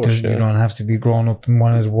 Of course, You don't have to be growing up in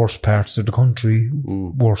one of the worst parts of the country,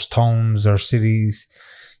 worst towns or cities.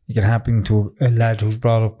 It can happen to a lad who's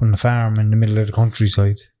brought up on the farm in the middle of the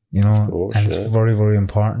countryside, Of course, and it's very, very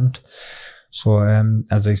important. So,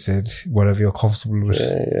 as I said, whatever you're comfortable with.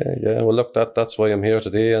 Yeah. Well, look, that's why I'm here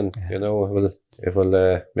today, and it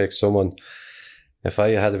will make someone. If I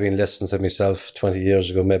had been listening to myself 20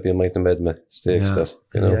 years ago, maybe I might have made mistakes.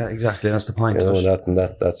 Yeah, exactly. That's the point.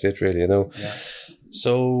 That's it, really. Yeah.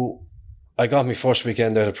 So, I got my first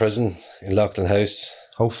weekend out of prison in Loughlin House.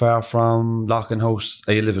 How far from Loughlin House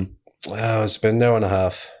are you living? It's been an hour and a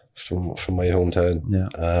half from my hometown. Yeah.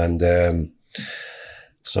 And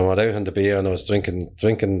so I went out on the beer, and I was drinking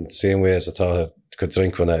the same way as I thought I could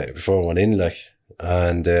drink before I went in,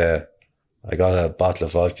 and I got a bottle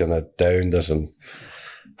of vodka and I downed it and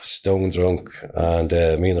stone drunk. And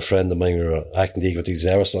me and a friend of mine were acting league with these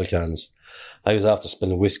aerosol cans. I was after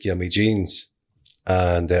spilling whiskey on my jeans,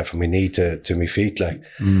 and from my knee to my feet, and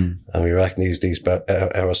we were acting these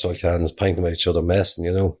aerosol cans, pointing at each other, messing,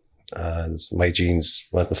 and my jeans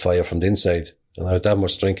went on fire from the inside. And I was that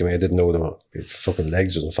much drinking, I didn't know my fucking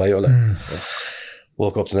legs was on fire.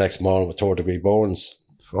 Woke up the next morning with 3rd-degree burns.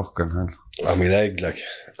 Fucking hell. On my leg,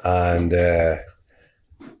 and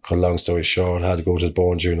cut a long story short, I had to go to the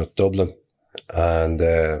burns unit Dublin, and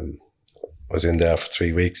was in there for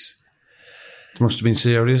 3 weeks. It must have been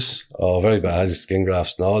serious. Oh, very bad. Skin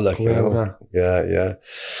grafts and all, Yeah.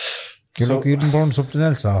 You look, you didn't burn something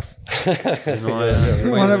else off.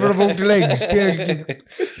 Whatever about the legs.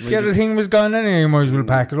 The other thing was gone anyway, you might as well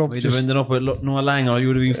pack it up. We'd have ended up with Noah Lang, or you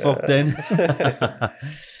would have been fucked then.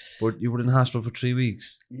 But you were in hospital for 3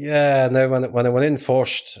 weeks. Yeah, no, when I went in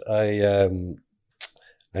first, I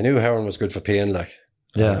knew heroin was good for pain, and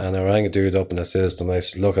I rang a dude up and I says to him, I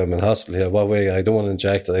said, look, I'm in hospital here, what way? I don't want to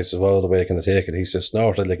inject it. I said, what other way can I take it? He says,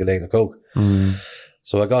 snort it like a line of coke.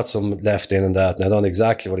 So I got some left in and that, and I done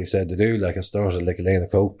exactly what he said to do, I snorted like a line of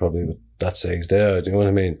coke, probably with that size there, do you know what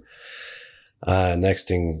I mean? Next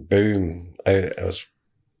thing, boom, I was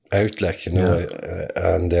out,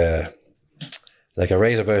 and I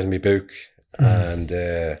write about it in my book, and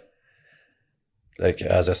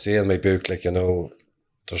as I say in my book,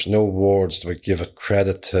 there's no words that would give it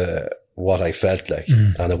credit to what I felt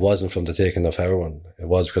and it wasn't from the taking of heroin. It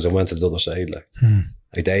was because I went to the other side.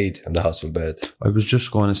 I died in the hospital bed. I was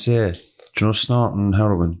just going to say, snorting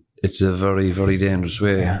heroin, it's a very, very dangerous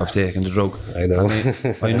way of taking the drug. I know.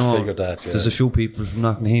 I know. I figured that. There's a few people from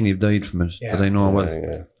Knocknaheeny who've died from it that I know well.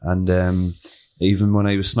 Yeah. And even when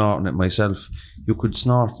I was snorting it myself, you could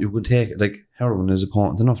take it, heroin is a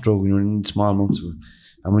potent enough drug when you're in small amounts of it.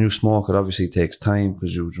 And when you smoke it, obviously it takes time,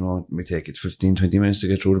 because it may take it 15, 20 minutes to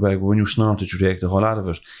get through the bag. But when you snort it, you take the whole lot of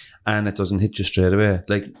it. And it doesn't hit you straight away.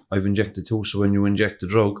 I've injected too, so when you inject the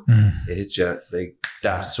drug, it hits you like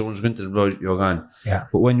that. As soon as you go into the blood, you're gone. Yeah.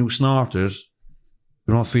 But when you snort it,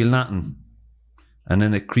 you don't feel nothing. And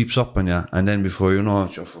then it creeps up on you. And then before you know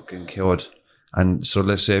it, you're fucking killed. And so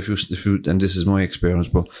let's say if you, and this is my experience,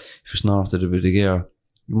 but if you snorted a bit of gear,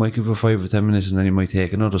 you might give it 5 or 10 minutes, and then you might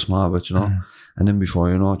take another small bit, and then before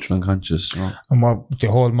you know it, you're unconscious. And what the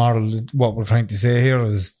whole moral, what we're trying to say here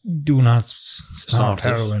is, do not snort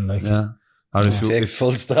heroin. Or if you take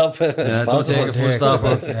full stop. Don't take a full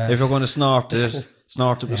stop. If you're going to snort it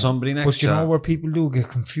with somebody next to you. But where people do get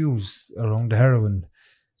confused around the heroin,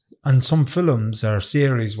 and some films or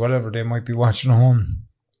series, whatever they might be watching at home,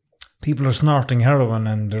 people are snorting heroin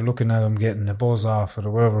and they're looking at them getting a buzz off it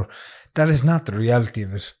or whatever. That is not the reality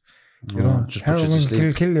of it. Heroin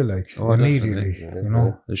can kill you immediately.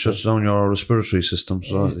 It shuts down your respiratory system.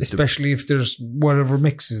 So especially if there's whatever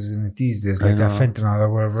mixes in it these days, that fentanyl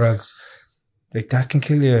or whatever else. That can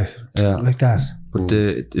kill you like that. But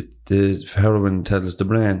the heroin tells the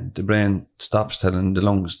brain stops telling the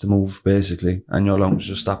lungs to move, basically, and your lungs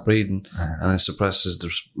just stop breathing, and it suppresses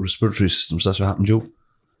the respiratory system. So that's what happened to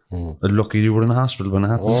you. Lucky you were in the hospital when it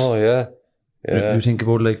happened. Oh, yeah. Yeah. You think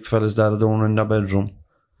about like fellas that are down in their bedroom.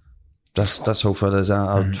 That's how fellas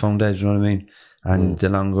are found dead, you know what I mean? And the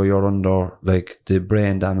longer you're under, like, the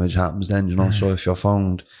brain damage happens then, you know. So if you're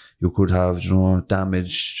found, you could have, you know,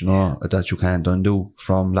 damage, you know, that you can't undo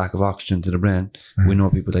from lack of oxygen to the brain. We know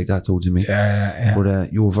people like that, told me. Yeah.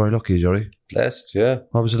 But you were very lucky, Jerry. Blessed, yeah.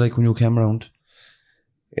 What was it like when you came around?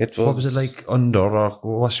 What was it like or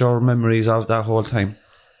what's your memories of that whole time?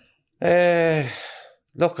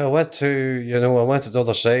 Look, I went to the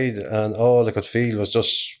other side, and all I could feel was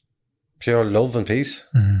just pure love and peace.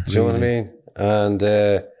 Do you know what I mean? And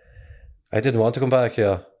I didn't want to come back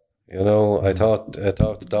here. You know, I thought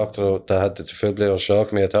the doctor that had the defibrillator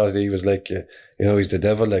shocked me. I thought he was like, you know, he's the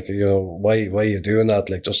devil. Like, you know, why are you doing that?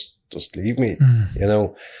 Like, just leave me. You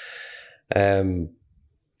know,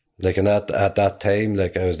 like, and at that time,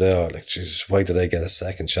 like, I was there, like, Jesus, why did I get a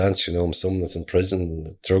second chance? You know, I'm someone that's in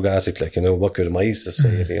prison, drug addict. Like, you know, what good am I to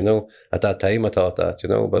say it? You know, at that time I thought that, you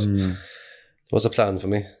know, but it was a plan for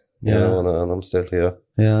me. You know, and I'm still here.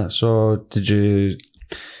 Yeah. So did you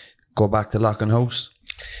go back to Loughlin House?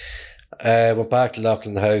 Went back to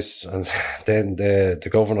Loughlin House, and then the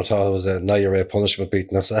governor thought it was a NIRA punishment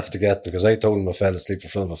beating us after get, because I told him I fell asleep in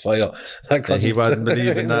front of a fire. He wasn't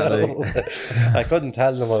believing that. Like. I couldn't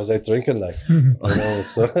tell them I was out drinking, like, you know,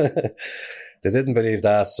 so they didn't believe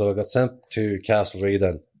that. So I got sent to Castlereagh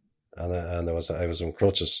then, and I was on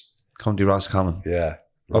crutches. County Roscommon. Yeah.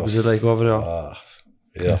 What was it like over there?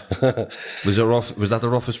 Yeah. Was it rough? Was that the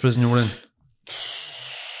roughest prison you were in?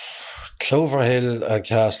 Cloverhill and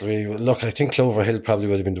Castlereagh. Look, I think Cloverhill probably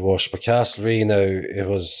would have been the worst, but Castlereagh now, it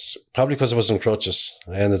was probably because I was on crutches.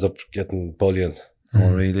 I ended up getting bullying.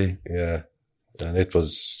 Oh, really? Yeah. And it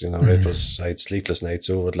was, you know, I had sleepless nights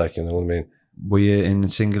over it, like, you know what I mean? Were you in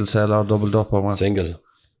single cell or doubled up or what? Single.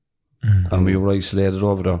 And were you isolated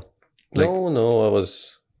over there? Like, no, I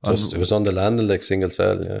was just, it was on the landing, like, single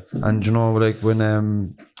cell, yeah. And you know, like, when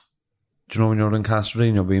you're in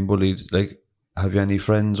Castlereagh, you're being bullied, like, have you any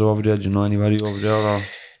friends over there? Do you know anybody over there? Or?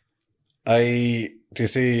 You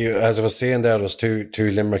see, as I was saying there was two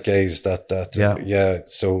Limerick guys that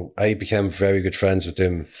so I became very good friends with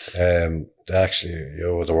them. Actually, you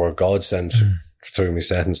know, they were godsend through my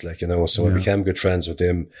sentence, like, you know, so I became good friends with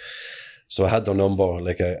them. So I had their number,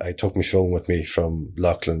 like, I took my phone with me from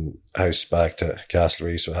Loughlin House back to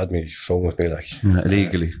Castlereagh, so I had my phone with me, like.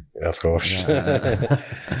 Illegally. Of course.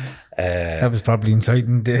 That was probably inside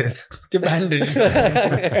the bandage.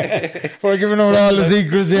 For giving out all the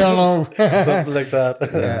secrets, you know. Something like that.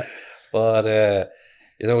 Yeah. But,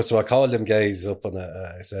 you know, so I called them guys up, and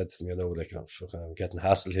I said to them, you know, like, I'm getting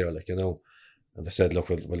hassled here, like, you know. And they said, look,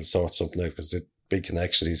 we'll sort something out, because they're big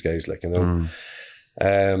connection, these guys, like, you know.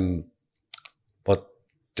 But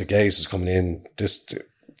the guys was coming in,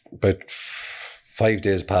 about 5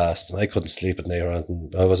 days passed, and I couldn't sleep at night.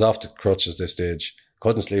 I was off the crutches this stage.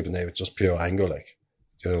 Couldn't sleep at night with just pure anger, like,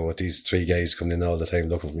 you know, with these three guys coming in all the time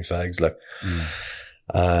looking for me fags, like.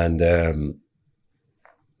 And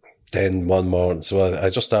then one morning, so I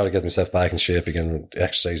just started getting myself back in shape again,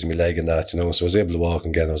 exercising my leg and that, you know, so I was able to walk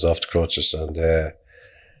again. I was off the crutches, and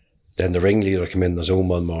then the ringleader came in his own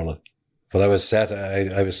one morning. But I was set.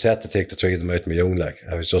 I was set to take the three of them out on my own. Like,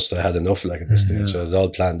 I had enough, like, at this stage. So it all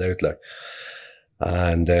planned out, like.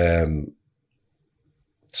 And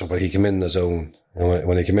so when he came in his own,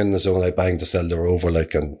 when he came in his own, I banged the cell door over,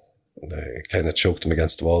 like, and I kind of choked him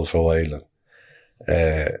against the wall for a while.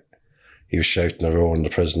 And he was shouting and roaring, the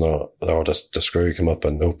prisoner, or the screw came up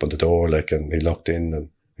and opened the door, like, and he looked in, and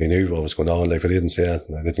he knew what was going on, like, but he didn't say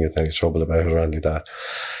anything. I didn't get in any trouble about it or anything like that.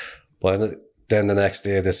 But then the next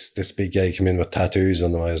day, this big guy came in with tattoos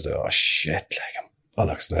on him. I was like, oh shit, like, I'm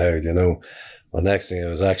bollocks now, you know. Well, next thing, it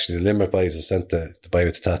was actually the Limerick boys that sent the boy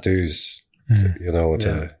with the tattoos,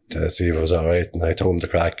 to see if it was all right. And I told him the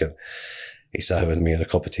crack, and he sat with me in a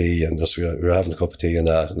cup of tea, and just we were having a cup of tea and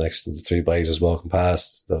that. Next thing, the three boys was walking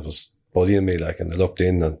past that was bullying me, like, and they looked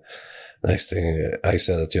in, and next thing I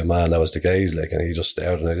said it to your man, that was the guys, like, and he just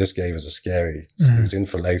stared. And this guy was he was in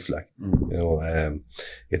for life, like, you know,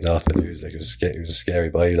 he had nothing to lose, like, he was a scary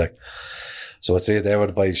boy, like. So I'd say they were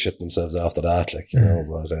the boys shitting themselves after that, like, you know,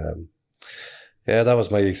 but, yeah, that was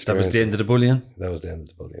my experience. That was the end of the bullying? That was the end of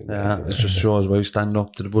the bullying. Yeah, it just shows why we stand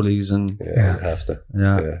up to the bullies, and. Yeah, you have to.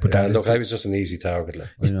 Yeah. But look, I was just an easy target, like.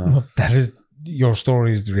 That is, your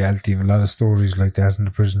story is the reality of a lot of stories like that in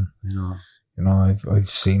the prison. You know. You know, I've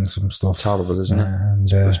seen some stuff. It's horrible, isn't it?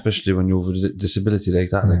 And, especially when you have a disability like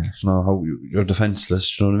that, like, you know, how you're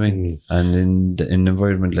defenseless, you know what I mean? And in an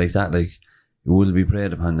environment like that, like, you will be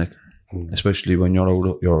preyed upon, like, especially when you're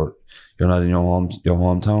out, you're not in your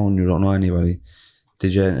hometown, you don't know anybody.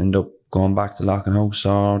 Did you end up going back to Loughlin House,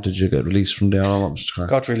 or did you get released from there, or what was the crack?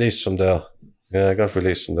 Got released from there. Yeah, I got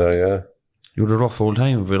released from there, yeah. You had a rough old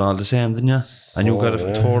time of it all the same, didn't you? And you got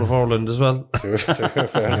a tour of Ireland as well. For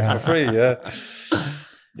free, yeah.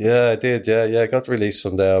 Yeah, I did, yeah. I got released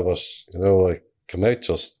from there, but, you know, I come out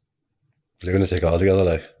just lunatic altogether,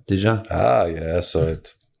 like. Did you? Yeah, so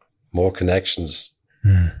it more connections.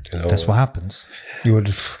 You know, that's what happens. You had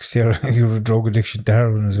a drug addiction to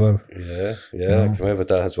heroin as well. Yeah, I came out with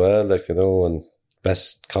that as well, like, you know, and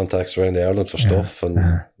best contacts around Ireland for stuff, and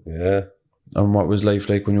yeah. And what was life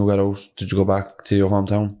like when you got out? Did you go back to your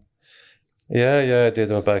hometown? Yeah, I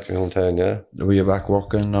did. I went back to my hometown, yeah. Were you back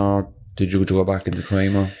working, or did you go back into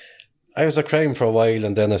crime? Or? I was a crime for a while,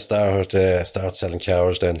 and then I started selling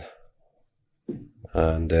cars then.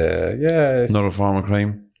 And, yeah. Another form of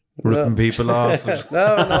crime? Ripping people off?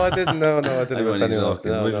 No, I didn't. No, I didn't rip anyone off.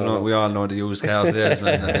 No. We all know the used cars days,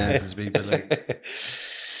 man. And people, like.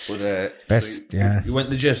 But, best, so you went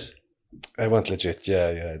legit? I went legit,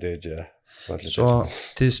 yeah, I did, yeah. So,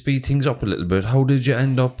 to speed things up a little bit, how did you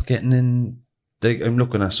end up getting in? Like, I'm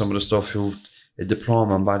looking at some of the stuff you've a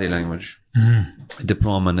diploma in body language, a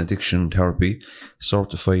diploma in addiction therapy,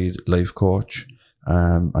 certified life coach,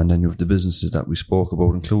 and then you have the businesses that we spoke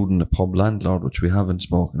about, including the pub landlord, which we haven't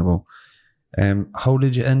spoken about. How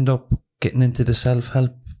did you end up getting into the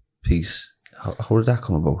self-help piece? How did that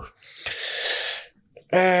come about?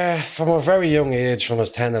 From a very young age, from I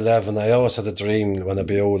was 10, 11, I always had a dream when I'd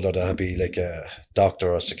be older that I'd be like a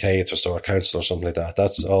doctor or a psychiatrist or a counsellor or something like that.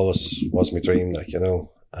 That's always was my dream, like, you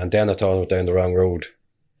know. And then I thought I went down the wrong road.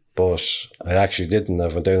 But I actually didn't. I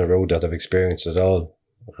went down a road that I've experienced it all.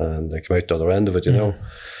 And I came out the other end of it, you know.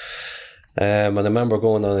 And I remember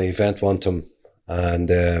going on an event one time,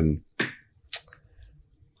 and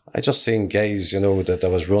I just seen guys, you know, that I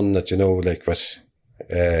was running it, you know, like with...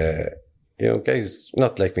 you know, guys,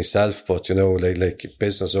 not like myself, but, you know, like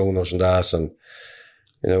business owners and that. And,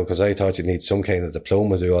 you know, because I thought you'd need some kind of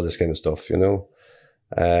diploma to do all this kind of stuff, you know.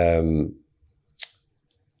 And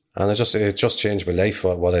it just changed my life,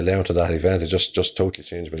 what I learned at that event. It just totally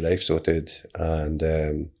changed my life, so it did. And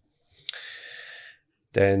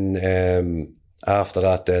then after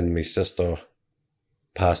that, then my sister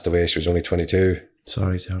passed away. She was only 22.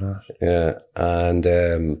 Sorry to hear that. Yeah. And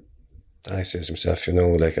I said to myself, you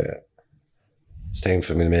know, like... it's time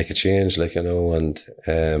for me to make a change, like, you know, and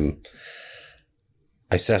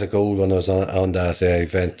I set a goal when I was on that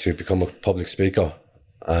event to become a public speaker.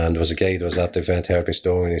 And there was a guy that was at the event, heard my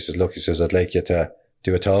story, and he says, look, I'd like you to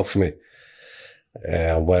do a talk for me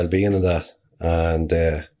on well-being and that. And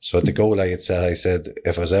so at the goal I had set, I said,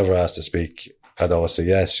 if I was ever asked to speak, I'd always say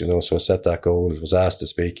yes, you know. So I set that goal, was asked to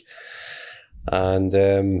speak, and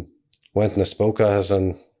went and I spoke at it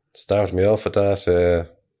and started me off at that.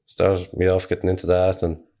 Started me off getting into that,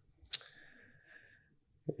 and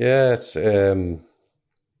yeah, it's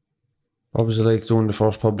what was it like doing the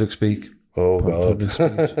first public speak? Oh God,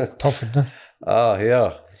 tough, isn't it? Oh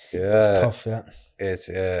yeah, it's tough, yeah. It's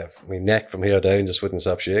my neck from here down just wouldn't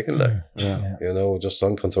stop shaking, like, yeah. You know, just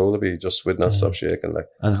uncontrollably, just would not stop shaking, like.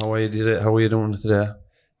 And how are you doing it today?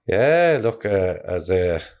 Yeah, look,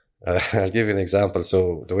 I'll give you an example.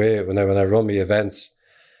 So the way when I run my events,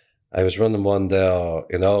 I was running one there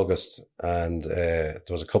in August, and there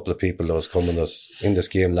was a couple of people that was coming us in this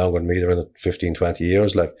game longer than me. They're in it 15, 20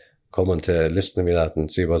 years, like, coming to listen to me that and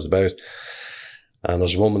see what it's about. And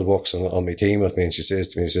there's a woman that works on my team with me, and she says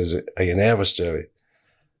to me, are you nervous, Jerry?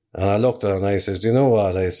 And I looked at her and I says, do you know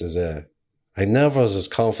what? I says, I never was as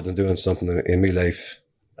confident doing something in my life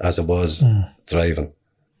as I was driving.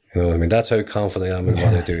 You know what I mean? That's how confident I am in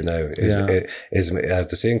what I do now. I have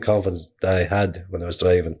the same confidence that I had when I was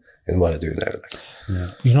driving in what I do now.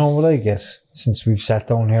 Yeah. You know what I get since we've sat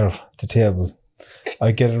down here at the table?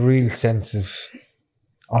 I get a real sense of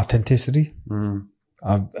authenticity.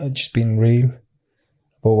 Of just being real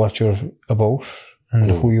about what you're about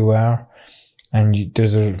and who you are. And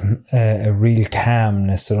there's a real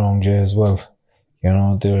calmness around you as well. You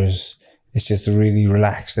know, it's just a really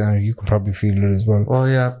relaxed, and you can probably feel it as well. Oh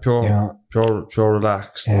yeah, pure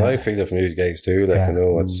relaxed. Yeah. Well, I feel it from you guys too. Like, you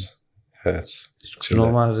know, it's. Do you know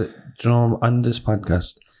what? Do you know, on this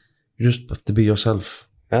podcast, you just have to be yourself.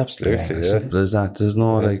 Absolutely, As simple as that. There's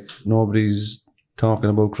no like nobody's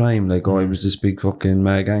talking about crime. Like, I was this big fucking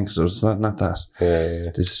mad gangster. It's not that.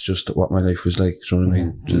 Yeah. This is just what my life was like. Do you know what I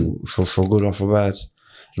mean? For good or for bad.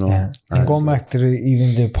 You know? Yeah. And going back to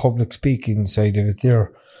even the public speaking side of it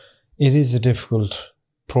there, it is a difficult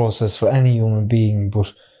process for any human being,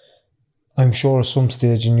 but I'm sure at some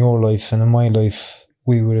stage in your life and in my life,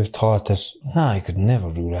 we would have thought that, I could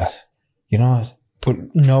never do that. You know, but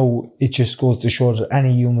no, it just goes to show that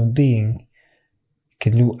any human being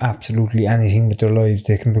can do absolutely anything with their lives.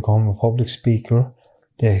 They can become a public speaker.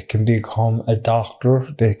 They can become a doctor.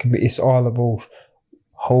 It's all about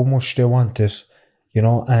how much they want it, you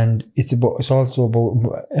know, and it's also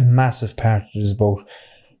about a massive part is about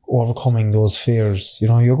overcoming those fears. You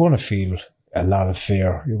know, you're going to feel a lot of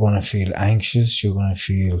fear. You're going to feel anxious. You're going to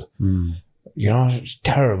feel, you know, it's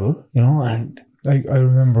terrible, you know, and I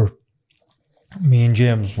remember me and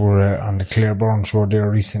James were on the Claire Byrne show there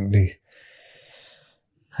recently,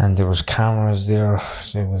 and there was cameras there,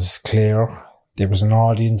 there was Claire, there was an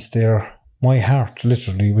audience there. My heart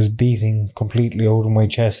literally was beating completely out of my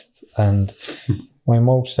chest, and my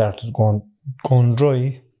mouth started going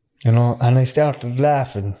dry, you know, and I started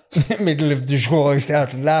laughing. In the middle of the show, I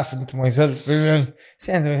started laughing to myself, and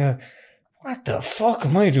saying to myself, what the fuck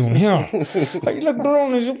am I doing here? I looked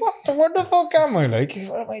around and I said, what the fuck am I like?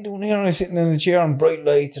 What am I doing here? And I'm sitting in the chair and bright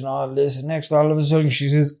lights and all this. And next, all of a sudden, she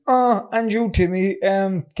says, and you, Timmy,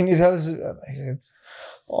 can you tell us? And I said,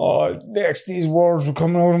 next, these words were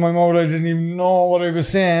coming out of my mouth. I didn't even know what I was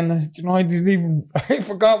saying. You know, I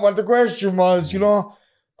forgot what the question was, you know.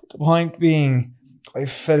 But the point being, I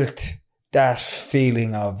felt that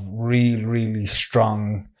feeling of really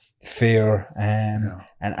strong fear and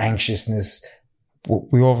anxiousness. Two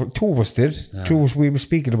of us did. Yeah. Two of us, we were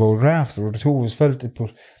speaking about it after. The two of us felt it,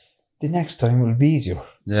 but the next time will be easier.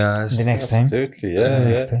 Yeah, the next time. Absolutely,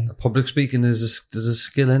 yeah. Public speaking there's a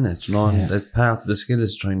skill in it, you know, and part of the skill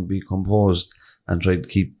is trying to be composed and try to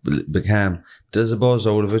keep calm. There's a buzz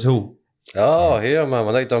out of it too. Oh, here, man,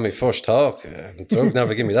 when I done my first talk, drug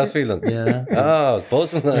never give me that feeling. Yeah. I was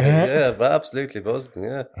buzzing. Yeah, absolutely buzzing,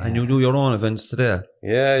 yeah. And you do your own events today.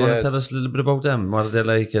 Yeah, Do you want to tell us a little bit about them? What are they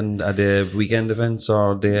like, and are they weekend events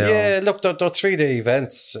or they? Yeah, look, they're 3-day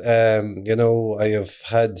events. You know, I have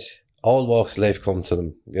had all walks of life come to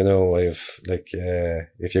them. You know, I have, like,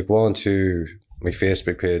 if you go on to my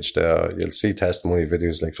Facebook page there, you'll see testimony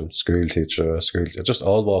videos, like, from school teacher, just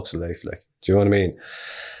all walks of life, like, do you know what I mean?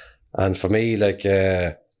 And for me, like,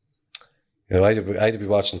 you know, I'd be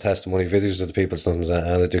watching testimony videos of the people sometimes,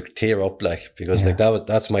 and I'd tear up, like, because like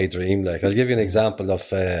that's my dream. Like, I'll give you an example of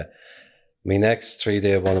my next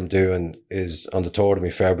 3-day one I'm doing is on the 3rd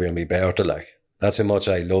of February and my birthday. Like, that's how much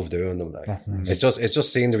I love doing them. Like, that's nice. It's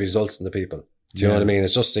just seeing the results in the people. Do you know what I mean?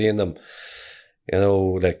 It's just seeing them. You know,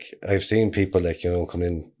 like, I've seen people, like, you know, come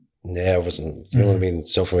in nervous and, you know what I mean,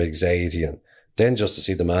 suffer anxiety, and then just to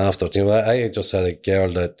see them after. You know, I just had a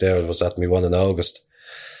girl that there was at me one in August,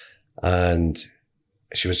 and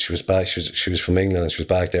she was back. She was from England, and she was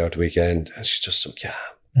back there at the weekend, and she's just so calm.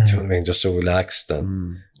 Do you know what I mean? Just so relaxed.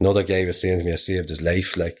 And another guy was saying to me, I saved his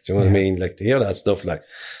life. Like, do you know what I mean? Like, to hear that stuff, like,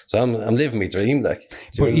 so I'm living my dream. Like,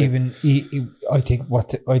 but even I think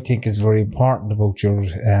what I think is very important about your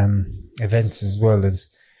events as well is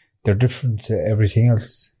they're different to everything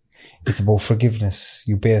else. It's about forgiveness.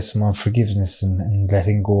 You base them on forgiveness and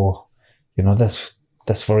letting go. You know, that's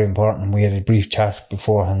very important. We had a brief chat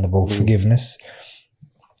beforehand about forgiveness.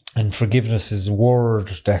 And forgiveness is a word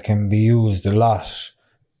that can be used a lot,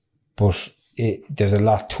 but there's a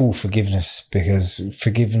lot to forgiveness, because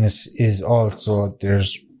forgiveness is also,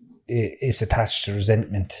 it's attached to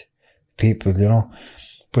resentment. People, you know,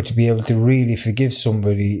 but to be able to really forgive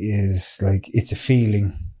somebody is like, it's a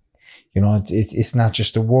feeling. You know, it's not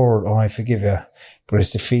just a word, I forgive you, but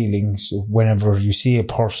it's a feeling. So whenever you see a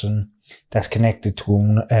person that's connected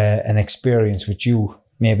to an experience with you,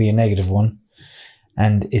 maybe a negative one,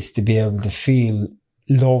 and it's to be able to feel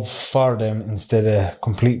love for them instead of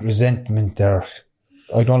complete resentment, or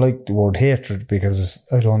I don't like the word hatred, because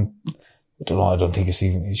I don't think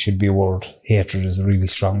it should be a word. Hatred is a really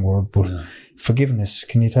strong word, but forgiveness.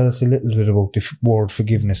 Can you tell us a little bit about the word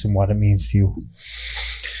forgiveness and what it means to you?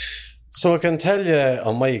 So I can tell you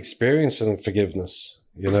on my experience in forgiveness,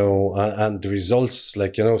 you know, and the results,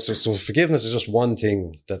 like, you know, so forgiveness is just one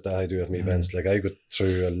thing that I do at my events. Like, I go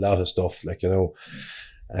through a lot of stuff, like, you know,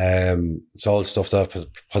 it's all stuff that I've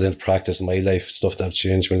put into practice in my life, stuff that have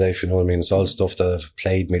changed my life, you know what I mean? It's all stuff that I've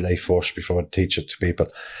played my life first before I teach it to people.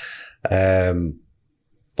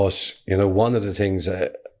 But, you know, one of the things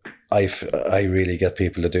I really get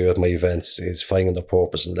people to do at my events is finding their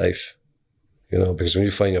purpose in life. You know, because when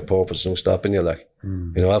you find your purpose, don't stop in your life.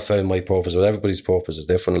 You know, I've found my purpose, but everybody's purpose is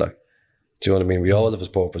different, like. Do you know what I mean? We all have a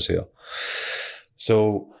purpose here.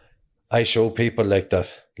 So I show people like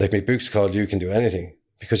that. Like, my book's called You Can Do Anything.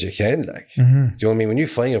 because you can, like. Do you know what I mean? When you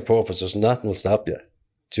find your purpose, there's nothing will stop you.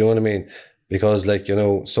 Do you know what I mean? Because, like, you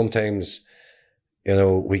know, sometimes, you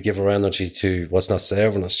know, we give our energy to what's not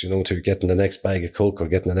serving us, you know, to getting the next bag of coke or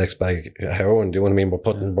getting the next bag of heroin. Do you know what I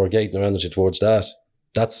mean? We're gating our energy towards that.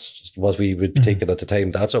 That's what we would be thinking at the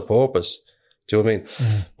time. That's our purpose. Do you know what I mean?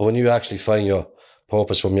 But when you actually find your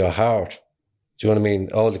purpose from your heart, do you know what I mean?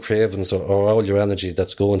 All the cravings or all your energy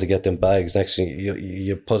that's going to get them bags, next thing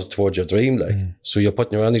you put it towards your dream, like. So you're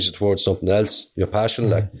putting your energy towards something else, your passion,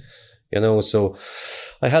 like, you know. So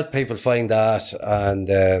I help people find that, and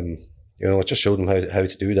you know, just show them how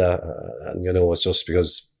to do that. And you know, it's just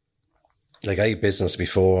because, like, I had business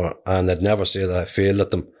before, and I'd never say that I failed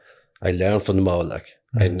at them. I learned from them all, like.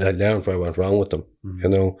 I learned where I went wrong with them, you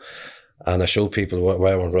know. And I showed people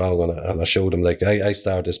where I went wrong, and I showed them, like, I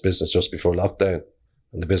started this business just before lockdown,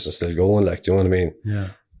 and the business still going, like, do you know what I mean? Yeah.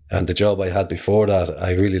 And the job I had before that,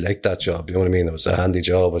 I really liked that job, you know what I mean? It was a handy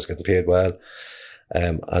job, I was getting paid well.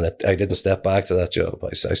 And I didn't step back to that job.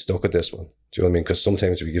 I stuck at this one. Do you know what I mean? Because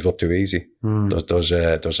sometimes we give up too easy. There's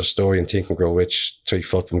a story in Think and Grow Rich, 3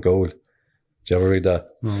 foot from gold. Did you ever read that?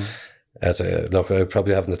 Look, I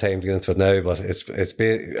probably haven't the time to get into it now, but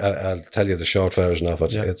I'll tell you the short version of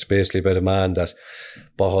it. Yeah. It's basically about a man that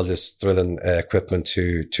bought all this drilling equipment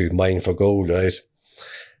to mine for gold, right?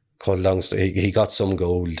 Cut a long story. He got some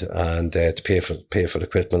gold and to pay for the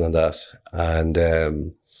equipment and that. And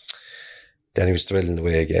then he was drilling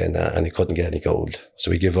away again, and he couldn't get any gold.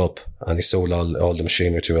 So he gave up, and he sold all the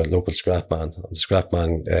machinery to a local scrap man. And the scrap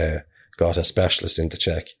man got a specialist in to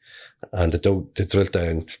check. And they drilled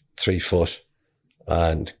down 3 foot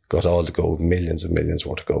and got all the gold, millions and millions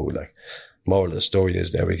worth of gold. Like, moral of the story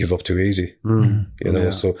is there, we give up too easy. You know,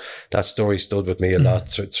 so that story stood with me a lot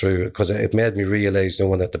through, because it made me realise, you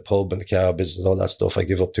know, when at the pub and the car business, all that stuff, I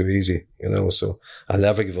give up too easy, you know, so I'll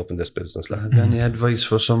never give up in this business. Like. Have you any advice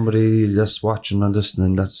for somebody that's watching and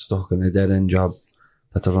listening that's stuck in a dead-end job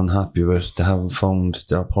that they're unhappy with, they haven't found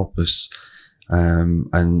their purpose,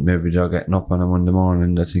 and maybe they're getting up on a Monday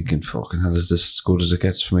morning, they're thinking, fucking hell, is this as good as it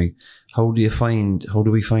gets for me? How do we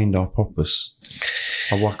find our purpose?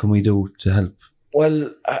 Or what can we do to help?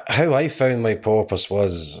 Well, how I found my purpose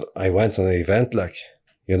was I went on an event, like,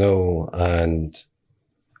 you know, and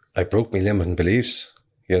I broke my limiting beliefs,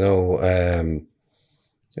 you know,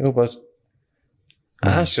 but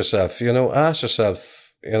ask yourself,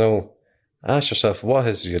 what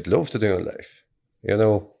is it you'd love to do in life, you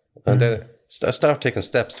know, and then start taking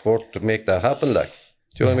steps toward to make that happen, like,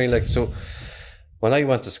 do you know what I mean? Like, so when I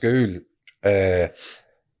went to school,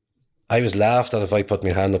 I was laughed at if I put my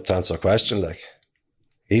hand up to answer a question, like,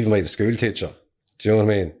 even by the school teacher. Do you know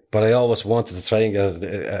what I mean? But I always wanted to try and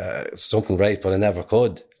get something right, but I never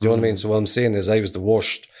could. Do you know what I mean? So what I'm saying is I was the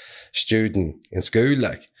worst student in school,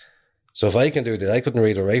 like. So if I can do that, I couldn't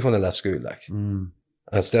read or write when I left school, like. And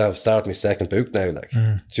still I've started my second book now, like.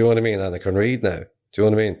 Do you know what I mean? And I can read now. Do you know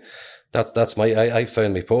what I mean? That's I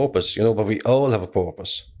found my purpose, you know, but we all have a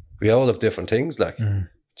purpose. We all have different things, like. Do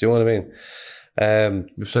you know what I mean?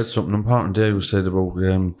 You've said something important there. You said about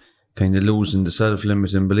kind of losing the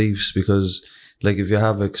self-limiting beliefs, because, like, if you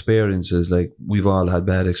have experiences, like we've all had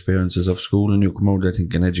bad experiences of school, and you come out there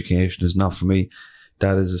thinking education is not for me,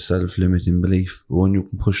 that is a self-limiting belief. But when you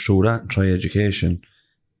can push through that and try education,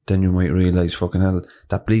 then you might realise, fucking hell,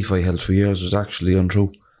 that belief I held for years was actually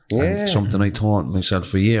untrue. Yeah. And something I taught myself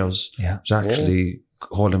for years was actually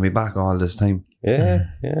holding me back all this time. Yeah.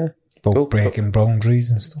 About breaking boundaries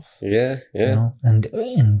and stuff. Yeah. You know,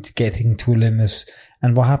 and getting to a limit.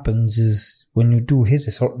 And what happens is when you do hit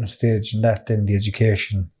a certain stage in that, then the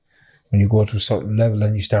education, when you go to a certain level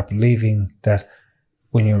and you start believing that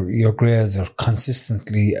when your grades are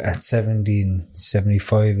consistently at 70 and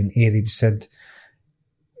 75 and 80%,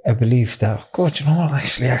 a belief that, God, you know what,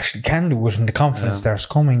 I actually can do it, and the confidence starts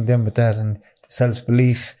coming then with that, and the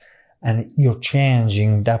self-belief, and you're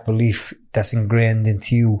changing that belief that's ingrained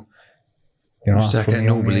into you. You know, start getting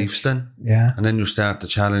new beliefs then. Yeah. And then you start the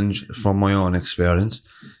challenge from my own experience.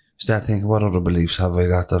 Start thinking, what other beliefs have I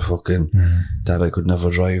got that that I could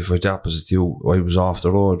never drive? Like the opposite to you, I was off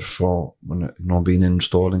the road for, being in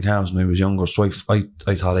stolen cars when I was younger. So I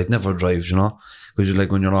thought I'd never drive, you know, because you're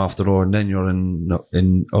like, when you're off the road and then you're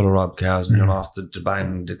in other robbed cars and you're off the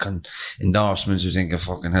bang, the endorsements, you think,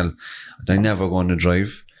 fucking hell, I'm never going to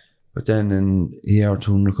drive. But then in a year or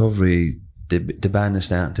two in recovery, the ban is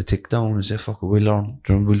starting to tick down and say, fuck it, we'll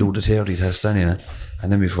do the theory test anyway.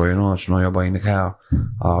 And then before you know it, you're buying a car,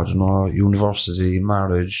 or, university,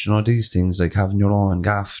 marriage, these things, like having your own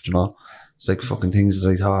gaff, it's like fucking things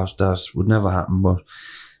that I thought that would never happen. But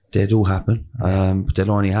They do happen, but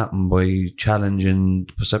they'll only happen by challenging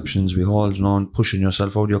the perceptions we hold, and pushing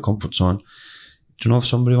yourself out of your comfort zone. Do you know if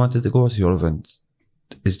somebody wanted to go to your event,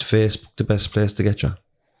 is the Facebook the best place to get you?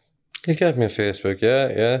 You get me on Facebook,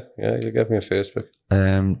 yeah. You get me on Facebook.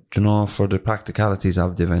 Do you know for the practicalities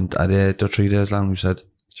of the event, they're 3 days long? You said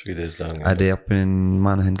 3 days long. Are they up in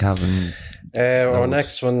Monaghan, Cavan? Our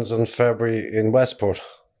next one's in February in Westport.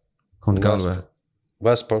 Come to Galway.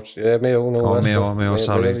 Westport, yeah, Mayo, no. Oh, Westport. Mayo,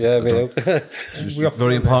 sorry. Yeah, Mayo.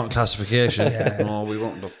 Very important classification. No, we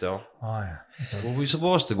won't up there. Oh, yeah. Were we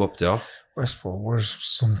supposed to go up there? Westport, where's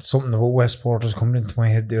something about Westport is coming into my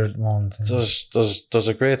head there at the moment. There's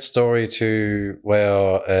a great story to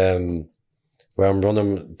where I'm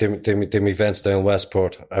running them events down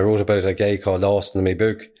Westport. I wrote about a guy called Austin in my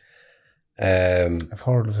book. I've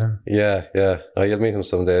heard of him. Yeah. Oh, you'll meet him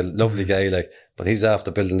someday. Lovely guy, but he's after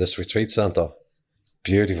building this retreat centre.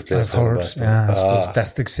 Beautiful place. I've heard. I suppose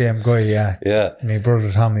that's the same guy. Yeah. My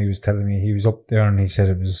brother Tommy was telling me he was up there and he said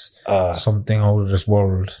it was something out of this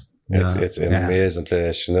world. It's an amazing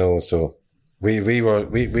place, So we were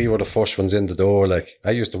the first ones in the door. I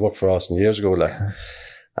used to work for Austin years ago,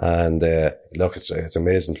 and look, it's an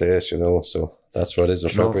amazing place, So that's what it is in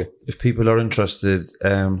February. If people are interested,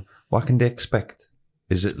 what can they expect?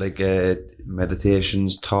 Is it like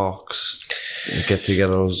meditations, talks,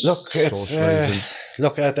 get-togethers?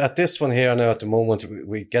 Look, at this one here now, at the moment,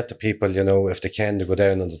 we get the people, if they can, to go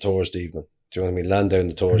down on the Thursday evening. Do you know what I mean? Land down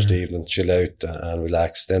the Thursday evening, chill out and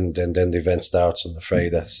relax. Then the event starts on the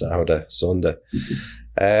Friday, Saturday, Sunday.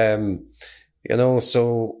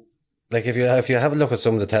 So if you have a look at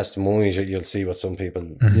some of the testimonies, you'll see what some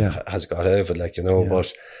people has got out of it,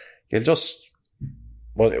 but you'll just.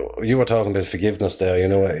 Well, you were talking about forgiveness there,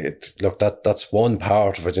 that's one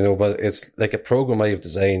part of it, but it's like a program I've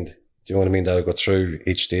designed, do you know what I mean, that I go through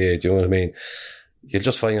each day, do you know what I mean? You'll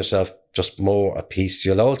just find yourself just more at peace.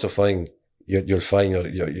 You'll also find, you'll find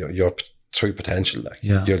your true potential,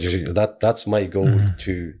 that's my goal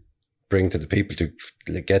to bring to the people, to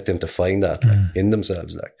get them to find that, in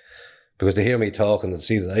themselves, because they hear me talk and they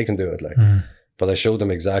see that I can do it, but I show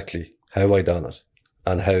them exactly how I done it.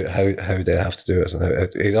 And how they have to do it. And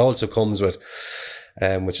it also comes with,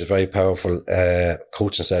 which is very powerful,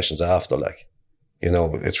 coaching sessions after,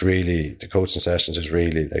 it's really, the coaching sessions is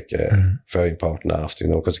really very important after,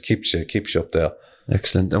 because it keeps you up there.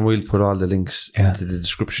 Excellent. And we'll put all the links into the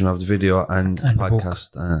description of the video and the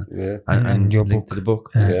podcast. And your link book. To the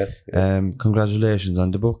book. Congratulations on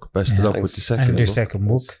the book. Best of luck with the second book. And the second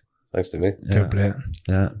book. Thanks to me. The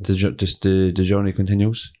journey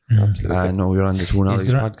continues. Absolutely. I know you're on the 2 Hours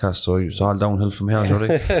podcast, so it's all downhill from here, Johnny.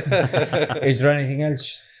 Is there anything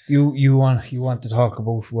else you want to talk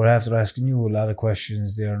about? We're after asking you a lot of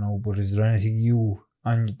questions there now, but is there anything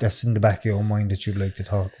that's in the back of your mind that you'd like to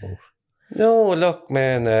talk about? No, look,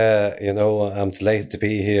 man, I'm delighted to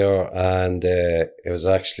be here, and it was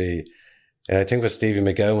actually, I think what Stevie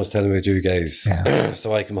McGowan was telling me about you guys. Yeah.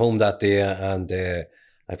 So I come home that day and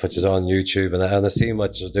I put this on YouTube and I see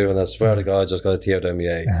what you're doing. I swear to God, I just got a tear down my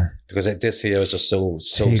eye because this here is just so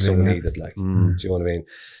needed. Do you know what I mean?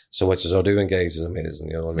 So what you're doing, guys, is amazing.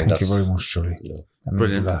 You know what I mean? Thank you very much, Julie.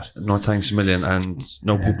 Brilliant. No, thanks a million. And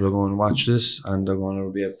people are going to watch this and they're going to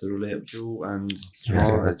be able to relate with you, and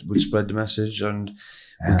we'll spread the message and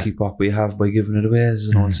we'll keep what we have by giving it away, as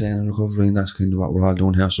you know, saying, and recovery. And that's kind of what we're all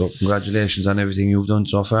doing here. So congratulations on everything you've done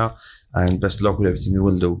so far, and best of luck with everything you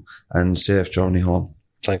will do, and safe journey home.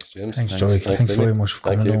 Thanks, James. Thanks, Joey. Thanks very much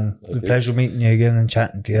for coming along. It was a pleasure meeting you again and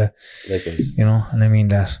chatting to you. Likewise. And I mean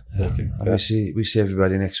that. Thank you. And we see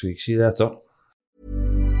everybody next week. See you later.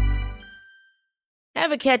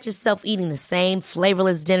 Ever catch yourself eating the same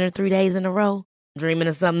flavorless dinner 3 days in a row? Dreaming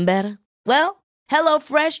of something better? Well,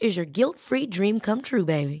 HelloFresh is your guilt-free dream come true,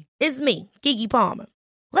 baby. It's me, Keke Palmer.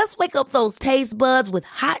 Let's wake up those taste buds with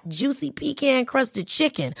hot, juicy pecan-crusted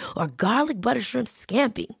chicken or garlic butter shrimp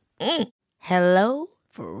scampi. Hello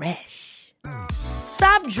Fresh.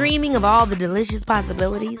 Stop dreaming of all the delicious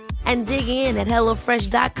possibilities and dig in at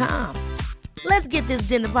HelloFresh.com. Let's get this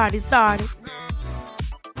dinner party started.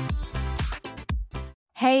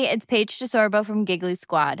 Hey, it's Paige DeSorbo from Giggly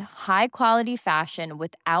Squad. High quality fashion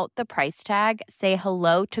without the price tag. Say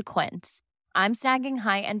hello to Quince. I'm snagging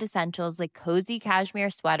high-end essentials like cozy cashmere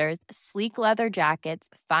sweaters, sleek leather jackets,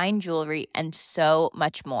 fine jewelry, and so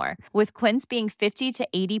much more. With Quince being 50 to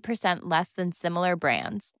 80% less than similar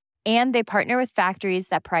brands. And they partner with factories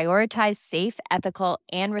that prioritize safe, ethical,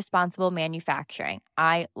 and responsible manufacturing.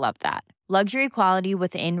 I love that. Luxury quality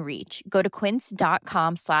within reach. Go to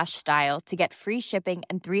quince.com/style to get free shipping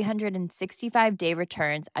and 365-day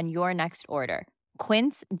returns on your next order.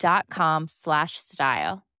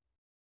 Quince.com/style.